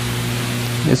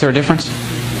 Is there a difference?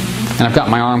 And I've got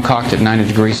my arm cocked at 90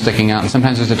 degrees sticking out, and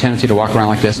sometimes there's a tendency to walk around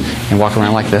like this and walk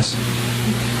around like this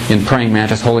in praying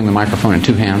mantis, holding the microphone in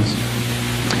two hands.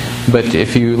 But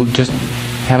if you just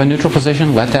have a neutral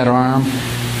position, let that arm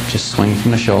just swing from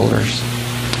the shoulders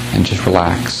and just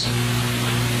relax.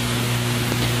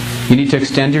 You need to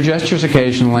extend your gestures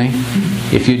occasionally.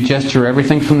 If you gesture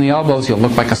everything from the elbows, you'll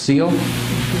look like a seal.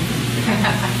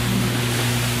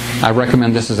 I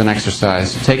recommend this as an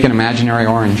exercise. Take an imaginary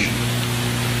orange,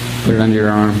 put it under your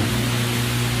arm.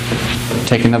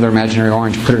 Take another imaginary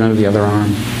orange, put it under the other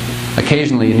arm.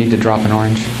 Occasionally you need to drop an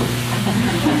orange.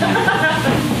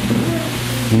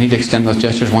 You need to extend those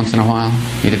gestures once in a while.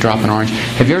 You need to drop an orange.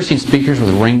 Have you ever seen speakers with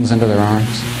rings under their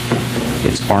arms?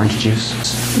 It's orange juice.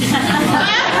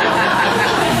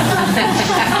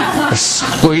 They're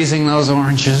squeezing those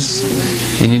oranges,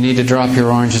 and you need to drop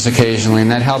your oranges occasionally,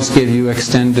 and that helps give you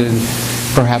extended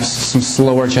perhaps some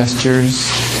slower gestures,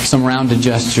 some rounded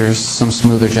gestures, some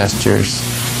smoother gestures.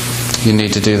 You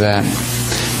need to do that.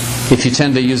 If you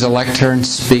tend to use a lectern,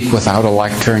 speak without a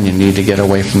lectern. You need to get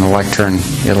away from the lectern.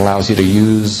 It allows you to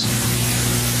use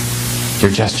your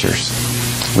gestures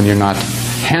when you're not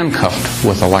handcuffed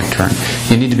with a lectern.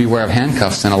 You need to be aware of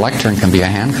handcuffs, and a lectern can be a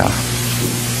handcuff.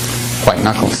 White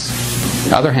knuckles.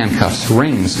 Other handcuffs,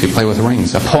 rings, if you play with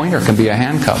rings. A pointer can be a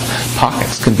handcuff.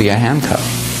 Pockets can be a handcuff.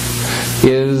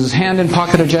 Is hand in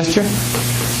pocket a gesture?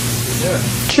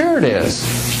 Sure it is.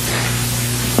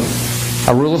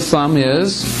 A rule of thumb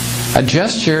is a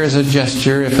gesture is a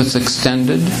gesture if it's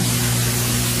extended,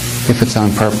 if it's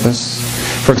on purpose.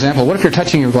 For example, what if you're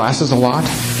touching your glasses a lot?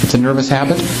 It's a nervous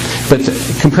habit. But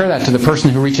compare that to the person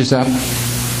who reaches up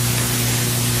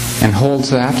and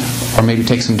holds that, or maybe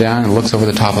takes them down and looks over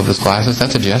the top of his glasses.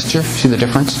 That's a gesture. See the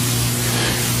difference?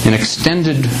 An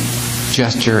extended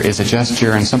gesture is a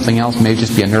gesture, and something else may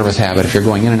just be a nervous habit if you're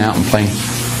going in and out and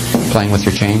playing with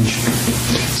your change.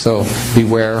 So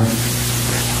beware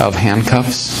of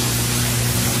handcuffs.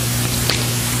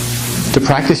 To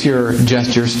practice your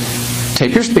gestures,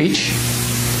 tape your speech,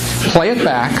 play it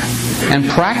back, and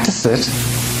practice it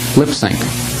lip sync.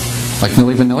 Like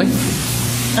Milli Vanilli.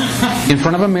 In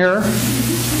front of a mirror.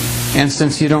 And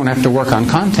since you don't have to work on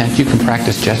content, you can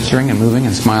practice gesturing and moving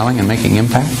and smiling and making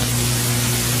impact.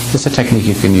 It's a technique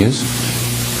you can use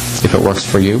if it works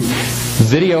for you.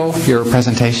 Video your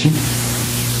presentation.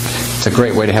 It's a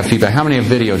great way to have feedback. How many have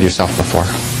videoed yourself before?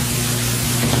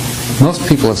 Most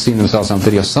people have seen themselves on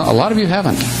video. A lot of you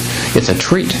haven't. It's a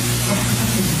treat.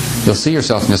 You'll see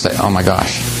yourself and you'll say, oh my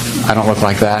gosh, I don't look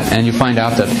like that. And you find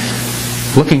out that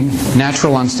looking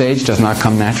natural on stage does not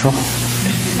come natural.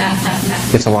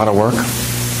 It's a lot of work.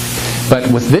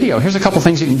 But with video, here's a couple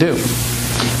things you can do.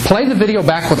 Play the video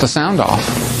back with the sound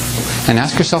off and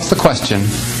ask yourself the question,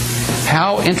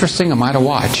 how interesting am I to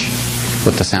watch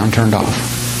with the sound turned off?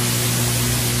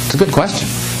 It's a good question.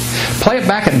 Play it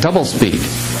back at double speed.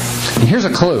 And here's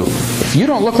a clue. If you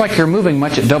don't look like you're moving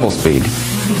much at double speed,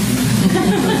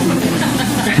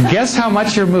 guess how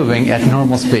much you're moving at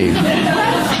normal speed.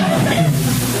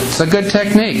 It's a good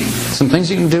technique. Some things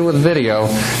you can do with video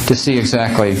to see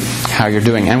exactly how you're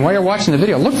doing. And while you're watching the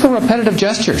video, look for repetitive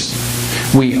gestures.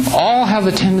 We all have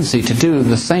the tendency to do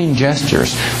the same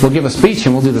gestures. We'll give a speech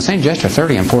and we'll do the same gesture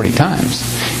 30 and 40 times.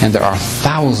 And there are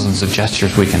thousands of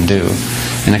gestures we can do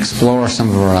and explore some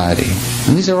variety.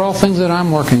 And these are all things that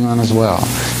I'm working on as well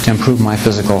to improve my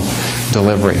physical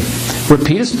delivery.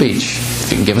 Repeat a speech.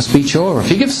 If you can give a speech over.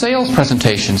 If you give sales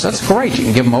presentations, that's great. You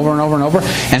can give them over and over and over.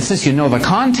 And since you know the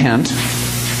content,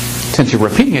 since you're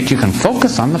repeating it, you can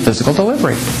focus on the physical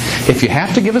delivery. If you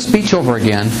have to give a speech over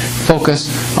again, focus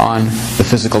on the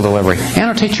physical delivery.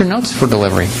 Annotate your notes for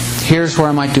delivery. Here's where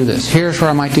I might do this. Here's where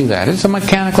I might do that. It's a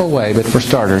mechanical way, but for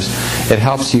starters, it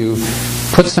helps you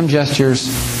put some gestures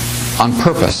on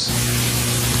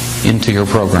purpose into your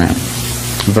program.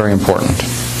 Very important.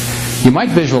 You might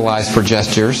visualize for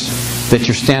gestures that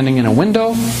you're standing in a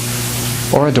window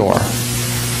or a door.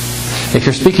 If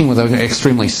you're speaking with an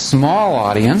extremely small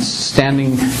audience,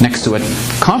 standing next to a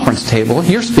conference table,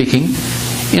 you're speaking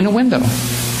in a window.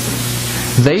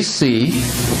 They see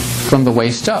from the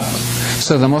waist up.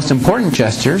 So the most important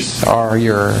gestures are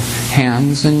your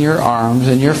hands and your arms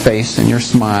and your face and your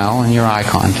smile and your eye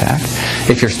contact.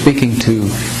 If you're speaking to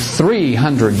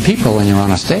 300 people and you're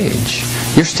on a stage,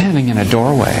 you're standing in a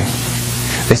doorway.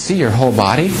 They see your whole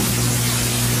body.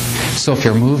 So if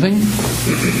you're moving,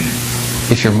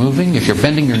 if you're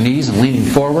bending your knees and leaning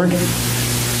forward,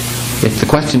 if the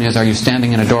question is, are you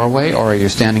standing in a doorway or are you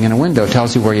standing in a window, it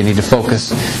tells you where you need to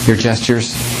focus your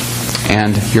gestures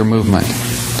and your movement.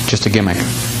 Just a gimmick.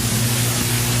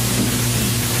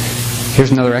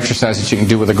 Here's another exercise that you can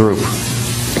do with a group.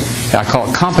 I call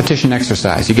it competition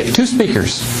exercise. You get two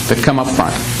speakers that come up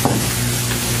front.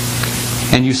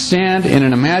 And you stand in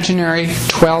an imaginary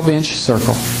 12-inch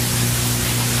circle.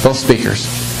 Both speakers.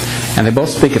 And they both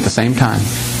speak at the same time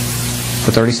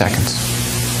for 30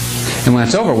 seconds. And when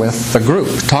it's over with, the group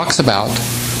talks about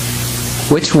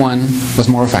which one was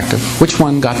more effective, which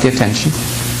one got the attention,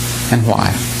 and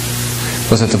why.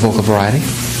 Was it the vocal variety?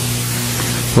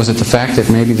 Was it the fact that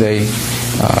maybe they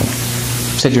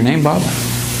said your name, Bob?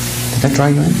 Did that draw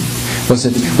you in? Was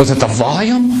it the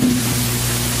volume?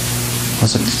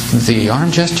 Was it the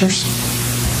arm gestures?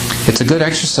 It's a good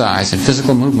exercise in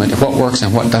physical movement of what works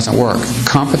and what doesn't work.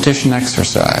 Competition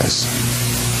exercise.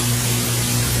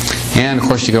 And of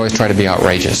course you can always try to be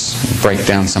outrageous, break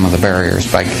down some of the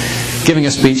barriers by giving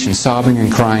a speech and sobbing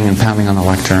and crying and pounding on the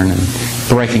lectern and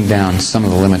breaking down some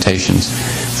of the limitations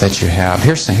that you have.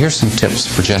 Here's some tips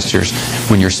for gestures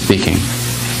when you're speaking.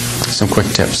 Some quick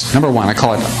tips. Number 1, I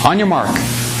call it on your mark,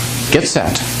 get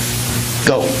set,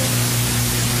 go.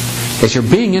 As you're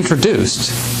being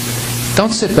introduced,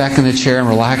 don't sit back in the chair and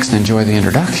relax and enjoy the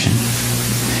introduction.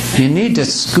 You need to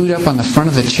scoot up on the front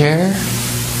of the chair.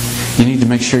 You need to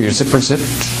make sure your zipper's zipped,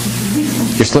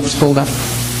 your slip's pulled up,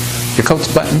 your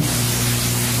coat's buttoned,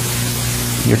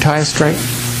 your tie is straight.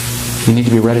 You need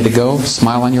to be ready to go,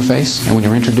 smile on your face, and when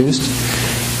you're introduced,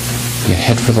 you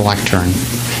head for the lectern.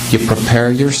 You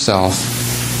prepare yourself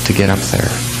to get up there.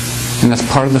 And that's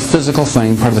part of the physical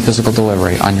thing, part of the physical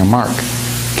delivery. On your mark,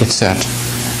 get set,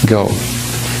 go.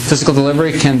 Physical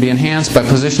delivery can be enhanced by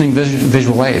positioning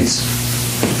visual aids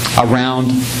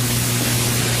around.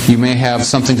 You may have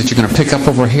something that you're going to pick up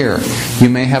over here. You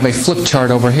may have a flip chart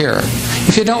over here.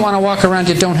 If you don't want to walk around,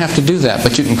 you don't have to do that,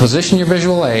 but you can position your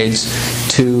visual aids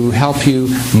to help you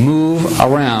move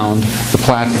around the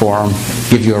platform,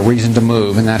 give you a reason to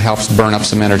move, and that helps burn up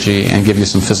some energy and give you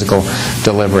some physical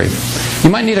delivery. You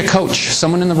might need a coach,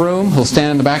 someone in the room who'll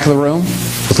stand in the back of the room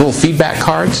with little feedback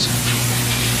cards.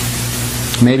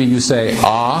 Maybe you say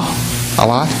 "ah" a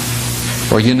lot,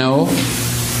 or you know,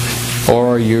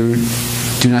 or you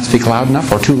do not speak loud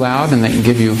enough or too loud, and they can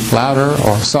give you louder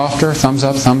or softer, thumbs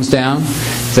up, thumbs down.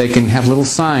 They can have little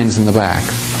signs in the back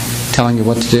telling you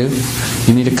what to do.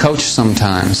 You need a coach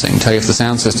sometimes. They can tell you if the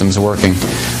sound system's working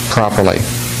properly.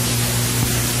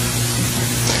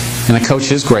 And a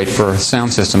coach is great for a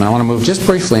sound system. And I want to move just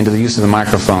briefly into the use of the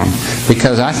microphone,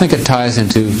 because I think it ties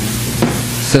into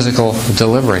physical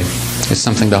delivery. It's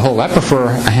something to hold. I prefer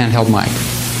a handheld mic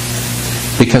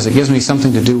because it gives me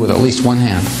something to do with at least one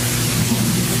hand.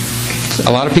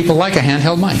 A lot of people like a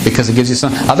handheld mic because it gives you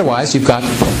some. Otherwise, you've got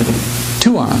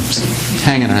two arms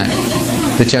hanging on it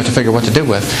that you have to figure what to do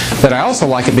with. But I also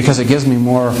like it because it gives me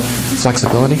more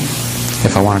flexibility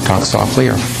if I want to talk softly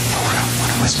or want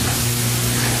to whisper.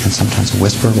 And sometimes a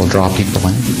whisper will draw people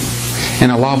in.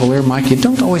 And a lavalier mic, you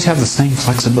don't always have the same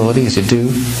flexibility as you do.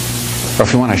 Or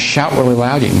if you want to shout really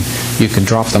loud, you can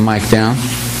drop the mic down.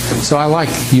 So I like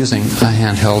using a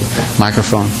handheld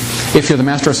microphone. If you're the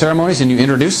master of ceremonies and you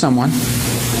introduce someone,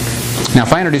 now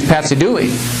if I introduce Patsy Dooley,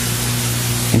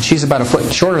 and she's about a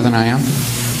foot shorter than I am,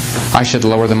 I should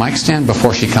lower the mic stand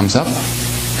before she comes up.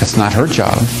 That's not her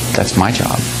job, that's my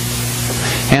job.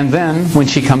 And then when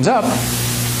she comes up,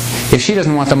 if she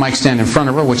doesn't want the mic stand in front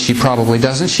of her, which she probably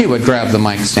doesn't, she would grab the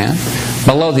mic stand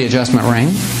below the adjustment ring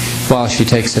while she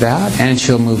takes it out, and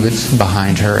she'll move it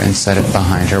behind her and set it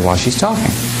behind her while she's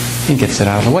talking and gets it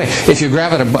out of the way. If you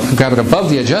grab it above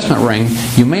the adjustment ring,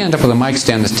 you may end up with a mic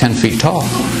stand that's 10 feet tall.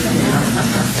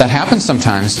 That happens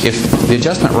sometimes if the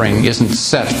adjustment ring isn't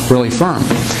set really firm.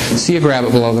 So you grab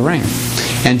it below the ring.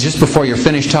 And just before you're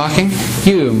finished talking,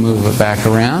 you move it back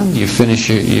around. You finish,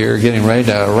 you're getting ready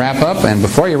to wrap up, and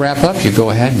before you wrap up, you go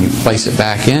ahead and you place it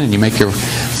back in, and you make your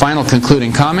final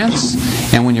concluding comments.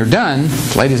 And when you're done,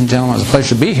 ladies and gentlemen, it was a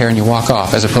pleasure to be here, and you walk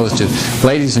off, as opposed to,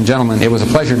 ladies and gentlemen, it was a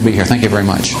pleasure to be here. Thank you very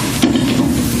much.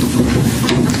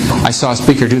 I saw a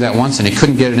speaker do that once, and he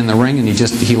couldn't get it in the ring, and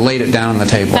he laid it down on the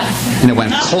table, and it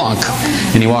went clunk,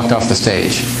 and he walked off the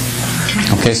stage.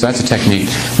 Okay, so that's a technique.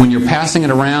 When you're passing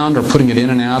it around or putting it in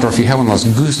and out, or if you have one of those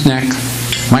gooseneck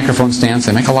microphone stands,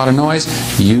 they make a lot of noise,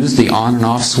 use the on and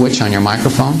off switch on your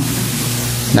microphone.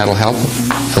 That'll help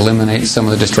eliminate some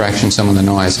of the distraction, some of the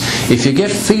noise. If you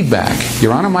get feedback,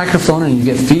 you're on a microphone and you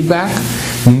get feedback,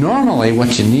 normally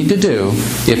what you need to do,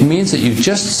 it means that you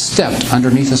just stepped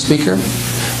underneath a speaker,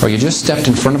 or you just stepped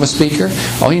in front of a speaker.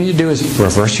 All you need to do is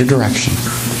reverse your direction.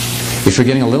 If you're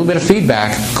getting a little bit of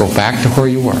feedback, go back to where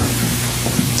you were.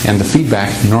 And the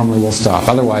feedback normally will stop.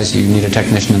 Otherwise, you need a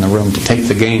technician in the room to take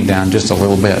the gain down just a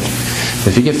little bit.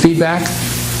 If you get feedback,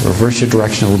 reverse your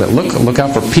direction a little bit. Look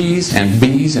out for P's and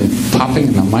B's and popping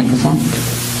in the microphone.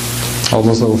 All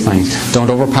those little things. Don't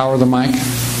overpower the mic.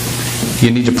 You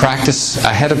need to practice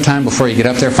ahead of time before you get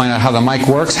up there. Find out how the mic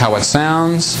works, how it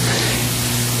sounds.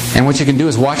 And what you can do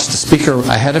is watch the speaker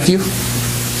ahead of you.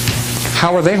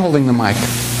 How are they holding the mic?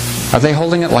 Are they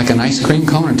holding it like an ice cream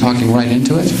cone and talking right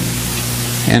into it?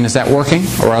 And is that working?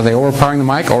 Or are they overpowering the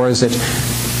mic? Or is it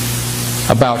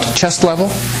about chest level?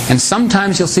 And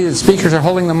sometimes you'll see that speakers are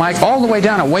holding the mic all the way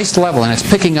down at waist level, and it's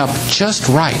picking up just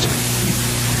right.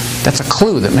 That's a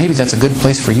clue that maybe that's a good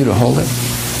place for you to hold it.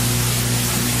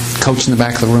 Coach in the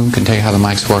back of the room can tell you how the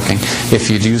mic's working.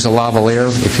 If you use a lavalier,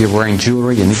 if you're wearing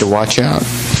jewelry, you need to watch out.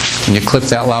 When you clip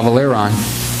that lavalier on,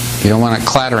 you don't want it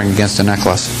clattering against a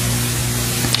necklace.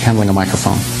 Handling a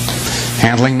microphone.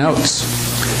 Handling notes.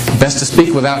 Best to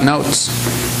speak without notes.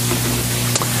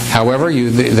 However,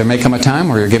 there may come a time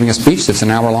where you're giving a speech that's an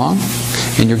hour long,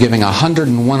 and you're giving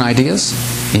 101 ideas,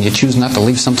 and you choose not to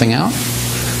leave something out.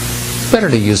 Better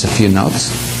to use a few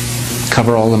notes,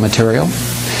 cover all the material,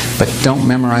 but don't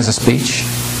memorize a speech.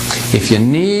 If you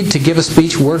need to give a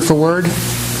speech word for word,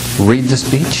 read the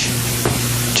speech.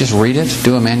 Just read it,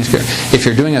 do a manuscript. If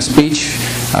you're doing a speech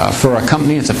for a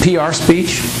company, it's a PR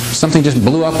speech, something just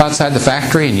blew up outside the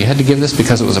factory and you had to give this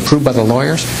because it was approved by the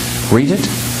lawyers, read it.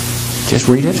 Just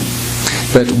read it.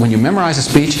 But when you memorize a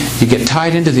speech, you get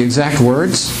tied into the exact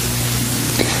words.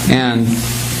 And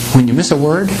when you miss a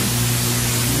word,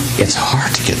 it's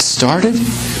hard to get started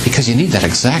because you need that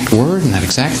exact word and that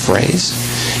exact phrase.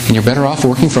 And you're better off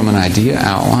working from an idea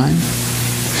outline.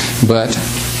 But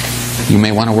you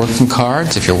may want to work from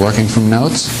cards if you're working from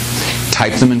notes.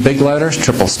 Type them in big letters,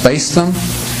 triple space them.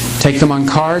 Take them on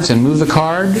cards and move the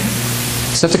card.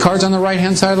 Set the cards on the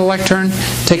right-hand side of the lectern.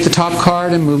 Take the top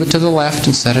card and move it to the left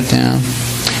and set it down.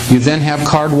 You then have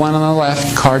card 1 on the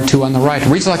left, card 2 on the right. It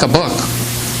reads like a book.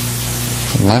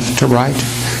 Left to right.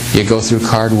 You go through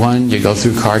card 1, you go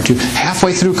through card 2.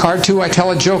 Halfway through card 2, I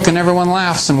tell a joke and everyone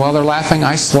laughs. And while they're laughing,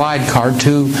 I slide card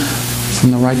 2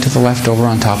 from the right to the left over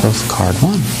on top of card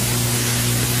 1.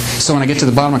 So when I get to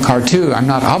the bottom of card 2, I'm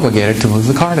not obligated to move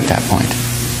the card at that point.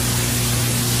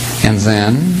 And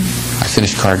then I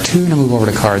finish card 2 and I move over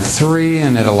to card 3,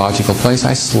 and at a logical place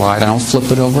I slide. I don't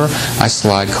flip it over. I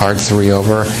slide card 3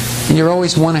 over. And you're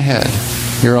always one ahead.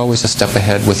 You're always a step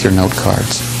ahead with your note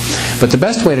cards. But the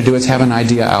best way to do it is have an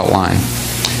idea outline.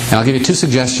 And I'll give you 2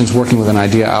 suggestions working with an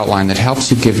idea outline that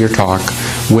helps you give your talk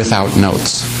without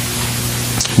notes.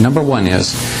 Number 1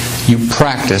 is you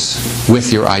practice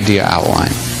with your idea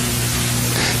outline.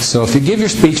 So if you give your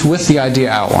speech with the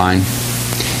idea outline,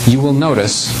 you will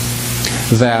notice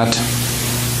that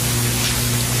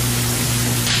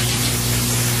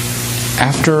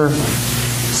after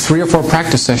 3 or 4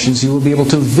 practice sessions, you will be able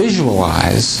to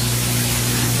visualize.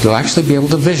 You'll actually be able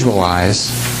to visualize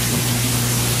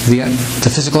the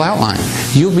physical outline.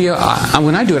 You'll be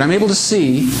when I do it, I'm able to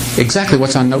see exactly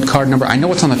what's on note card number. I know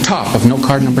what's on the top of note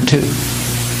card number 2.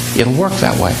 It'll work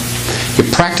that way. You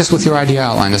practice with your idea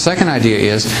outline. The second idea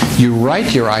is you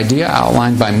write your idea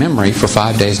outline by memory for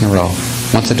 5 days in a row.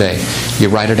 Once a day, you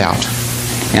write it out.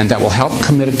 And that will help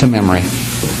commit it to memory.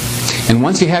 And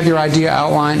once you have your idea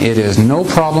outline, it is no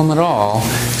problem at all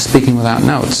speaking without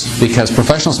notes, because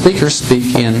professional speakers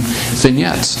speak in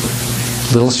vignettes.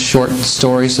 Little short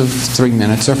stories of 3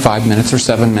 minutes or 5 minutes or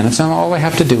 7 minutes, and all they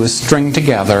have to do is string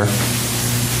together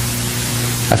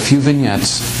a few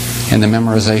vignettes, and the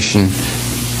memorization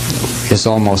is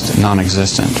almost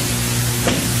non-existent.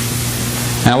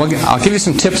 Now, I'll give you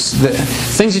some tips,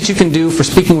 things that you can do for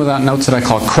speaking without notes that I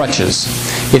call crutches.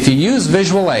 If you use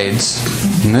visual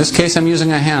aids, in this case I'm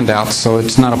using a handout, so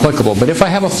it's not applicable, but if I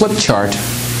have a flip chart,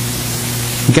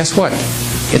 guess what?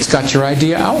 It's got your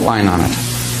idea outline on it.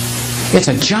 It's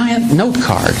a giant note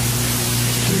card.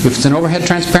 If it's an overhead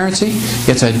transparency,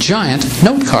 it's a giant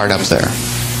note card up there.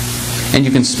 And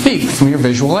you can speak from your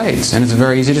visual aids, and it's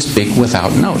very easy to speak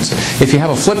without notes. If you have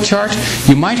a flip chart,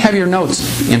 you might have your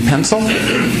notes in pencil.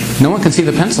 No one can see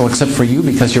the pencil except for you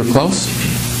because you're close.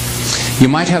 You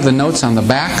might have the notes on the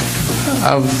back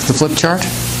of the flip chart.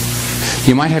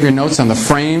 You might have your notes on the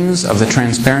frames of the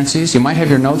transparencies. You might have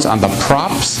your notes on the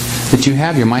props that you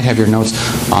have. You might have your notes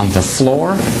on the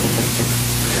floor.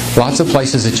 Lots of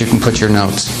places that you can put your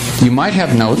notes. You might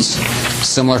have notes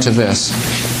similar to this.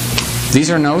 These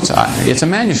are notes. It's a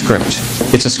manuscript.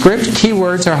 It's a script.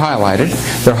 Keywords are highlighted.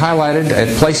 They're highlighted at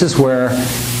places where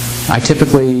I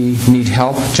typically need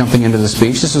help jumping into the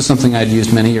speech. This was something I'd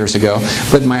used many years ago.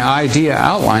 But my idea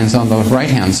outlines on the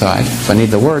right-hand side. If I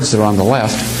need the words, they're on the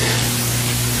left.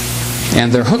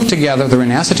 And they're hooked together. They're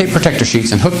in acetate protector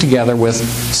sheets and hooked together with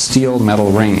steel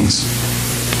metal rings.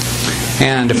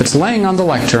 And if it's laying on the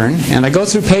lectern, and I go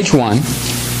through page 1,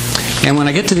 and when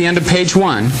I get to the end of page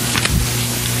 1,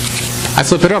 I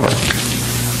flip it over.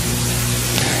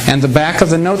 And the back of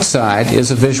the note side is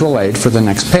a visual aid for the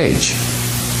next page,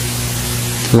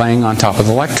 laying on top of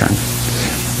the lectern.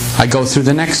 I go through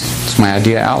the next, it's my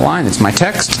idea outline, it's my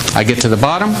text. I get to the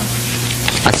bottom,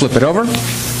 I flip it over,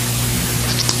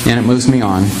 and it moves me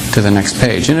on to the next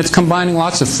page. And it's combining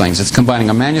lots of things. It's combining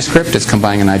a manuscript, it's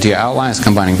combining an idea outline, it's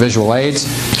combining visual aids.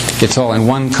 It's all in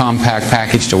one compact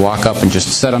package to walk up and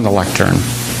just set on the lectern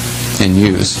and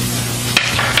use.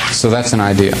 So that's an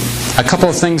idea. A couple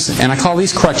of things, and I call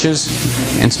these crutches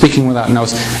and speaking without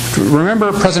notes.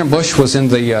 Remember President Bush was in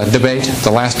the debate,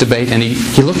 the last debate, and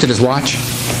he looked at his watch?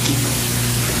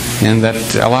 And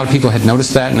that a lot of people had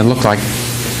noticed that, and it looked like,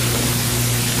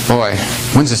 boy,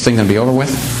 when's this thing going to be over with?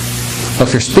 Well,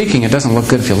 if you're speaking, it doesn't look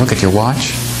good if you look at your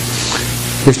watch.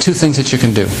 There's two things that you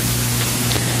can do.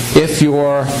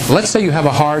 Let's say you have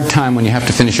a hard time when you have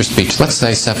to finish your speech. Let's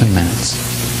say 7 minutes.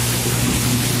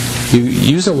 You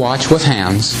use a watch with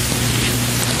hands.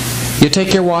 You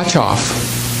take your watch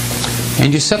off,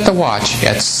 and you set the watch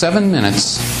at 7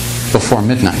 minutes before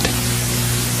midnight.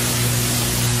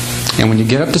 And when you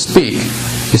get up to speak,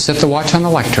 you set the watch on the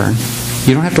lectern.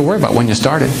 You don't have to worry about when you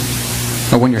started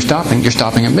or when you're stopping. You're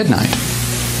stopping at midnight.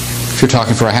 If you're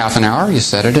talking for a half an hour, you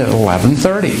set it at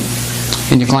 11:30.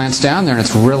 And you glance down there, and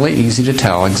it's really easy to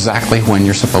tell exactly when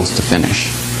you're supposed to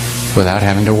finish without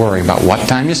having to worry about what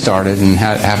time you started and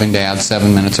having to add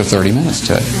 7 minutes or 30 minutes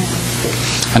to it.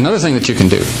 Another thing that you can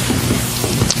do,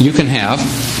 you can have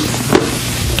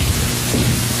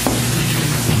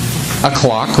a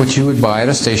clock which you would buy at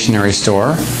a stationery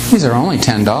store. These are only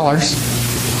 $10.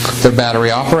 They're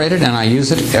battery operated, and I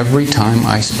use it every time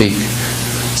I speak.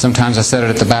 Sometimes I set it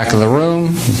at the back of the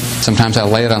room. Sometimes I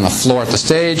lay it on the floor at the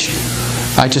stage.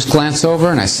 I just glance over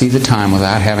and I see the time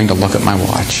without having to look at my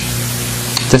watch.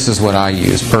 This is what I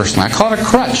use personally. I call it a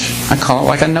crutch. I call it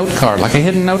like a note card, like a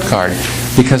hidden note card.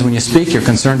 Because when you speak, you're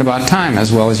concerned about time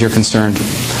as well as you're concerned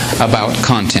about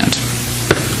content.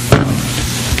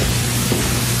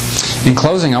 In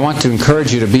closing, I want to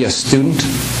encourage you to be a student.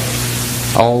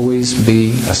 Always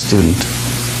be a student.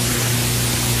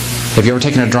 Have you ever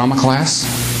taken a drama class?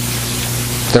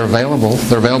 They're available.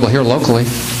 They're available here locally.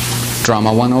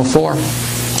 Drama 104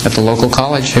 at the local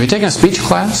college. Have you taken a speech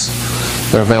class?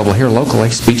 They're available here locally.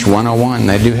 Speech 101.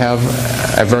 They do have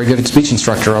a very good speech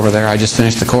instructor over there. I just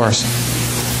finished the course.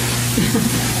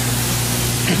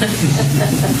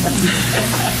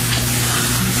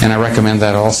 And I recommend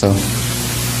that also.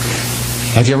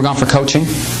 Have you ever gone for coaching?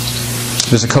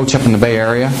 There's a coach up in the Bay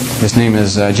Area. His name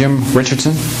is Jim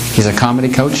Richardson. He's a comedy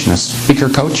coach and a speaker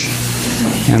coach.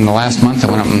 And the last month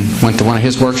I went up and went to one of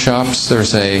his workshops.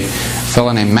 There's a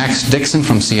fellow named Max Dixon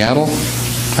from Seattle,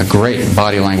 a great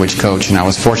body language coach, and I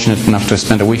was fortunate enough to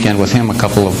spend a weekend with him a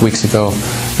couple of weeks ago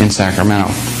in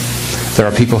Sacramento. There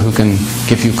are people who can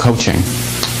give you coaching.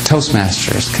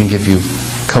 Toastmasters can give you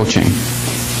coaching.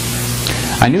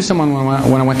 I knew someone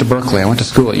when I went to Berkeley. I went to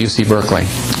school at UC Berkeley,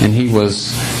 and he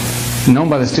was known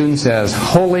by the students as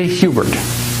Holy Hubert.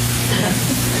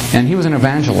 And he was an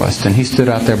evangelist, and he stood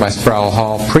out there by Sproul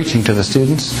Hall preaching to the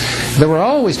students. There were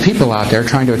always people out there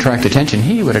trying to attract attention.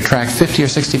 He would attract 50 or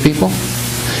 60 people,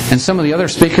 and some of the other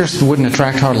speakers wouldn't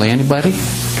attract hardly anybody.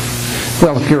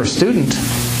 Well, if you're a student,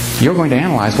 you're going to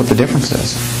analyze what the difference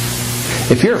is.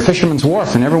 If you're at Fisherman's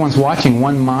Wharf and everyone's watching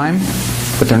one mime,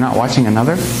 but they're not watching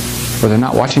another, or they're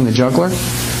not watching the juggler,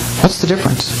 what's the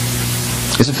difference?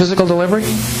 Is it physical delivery?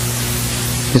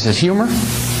 Is it humor?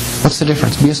 What's the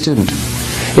difference? Be a student.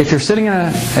 If you're sitting in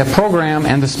a program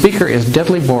and the speaker is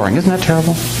deadly boring, isn't that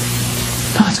terrible?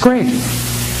 No, it's great.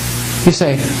 You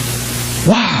say,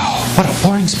 wow, what a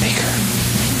boring speaker.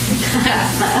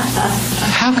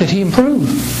 How could he improve?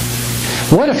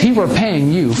 What if he were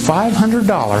paying you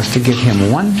 $500 to give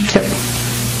him one tip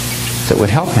that would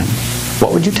help him?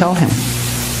 What would you tell him?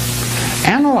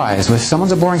 Analyze if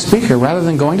someone's a boring speaker rather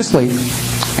than going to sleep.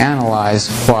 Analyze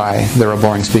why they're a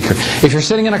boring speaker. If you're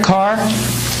sitting in a car,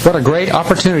 what a great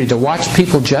opportunity to watch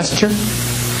people gesture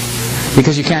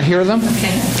because you can't hear them.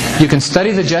 You can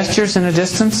study the gestures in a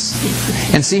distance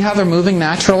and see how they're moving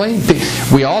naturally.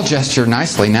 We all gesture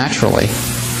nicely, naturally.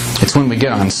 It's when we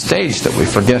get on stage that we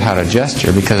forget how to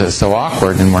gesture because it's so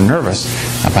awkward and we're nervous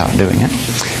about doing it.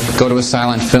 Go to a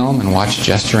silent film and watch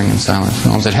gesturing in silent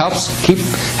films. It helps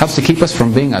to keep us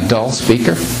from being a dull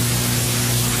speaker.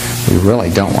 We really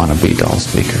don't want to be dull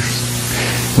speakers.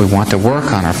 We want to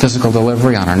work on our physical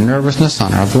delivery, on our nervousness,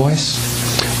 on our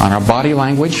voice, on our body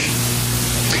language.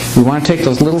 We want to take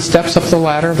those little steps up the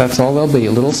ladder. That's all they'll be,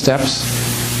 little steps.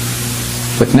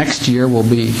 But next year will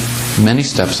be many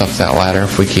steps up that ladder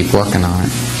if we keep working on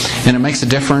it. And it makes a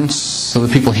difference so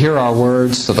that people hear our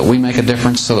words, so that we make a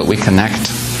difference, so that we connect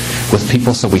with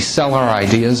people, so we sell our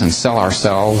ideas and sell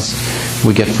ourselves.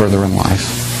 We get further in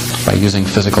life by using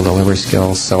physical delivery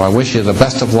skills. So I wish you the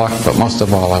best of luck, but most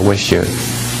of all, I wish you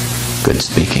good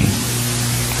speaking.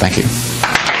 Thank you.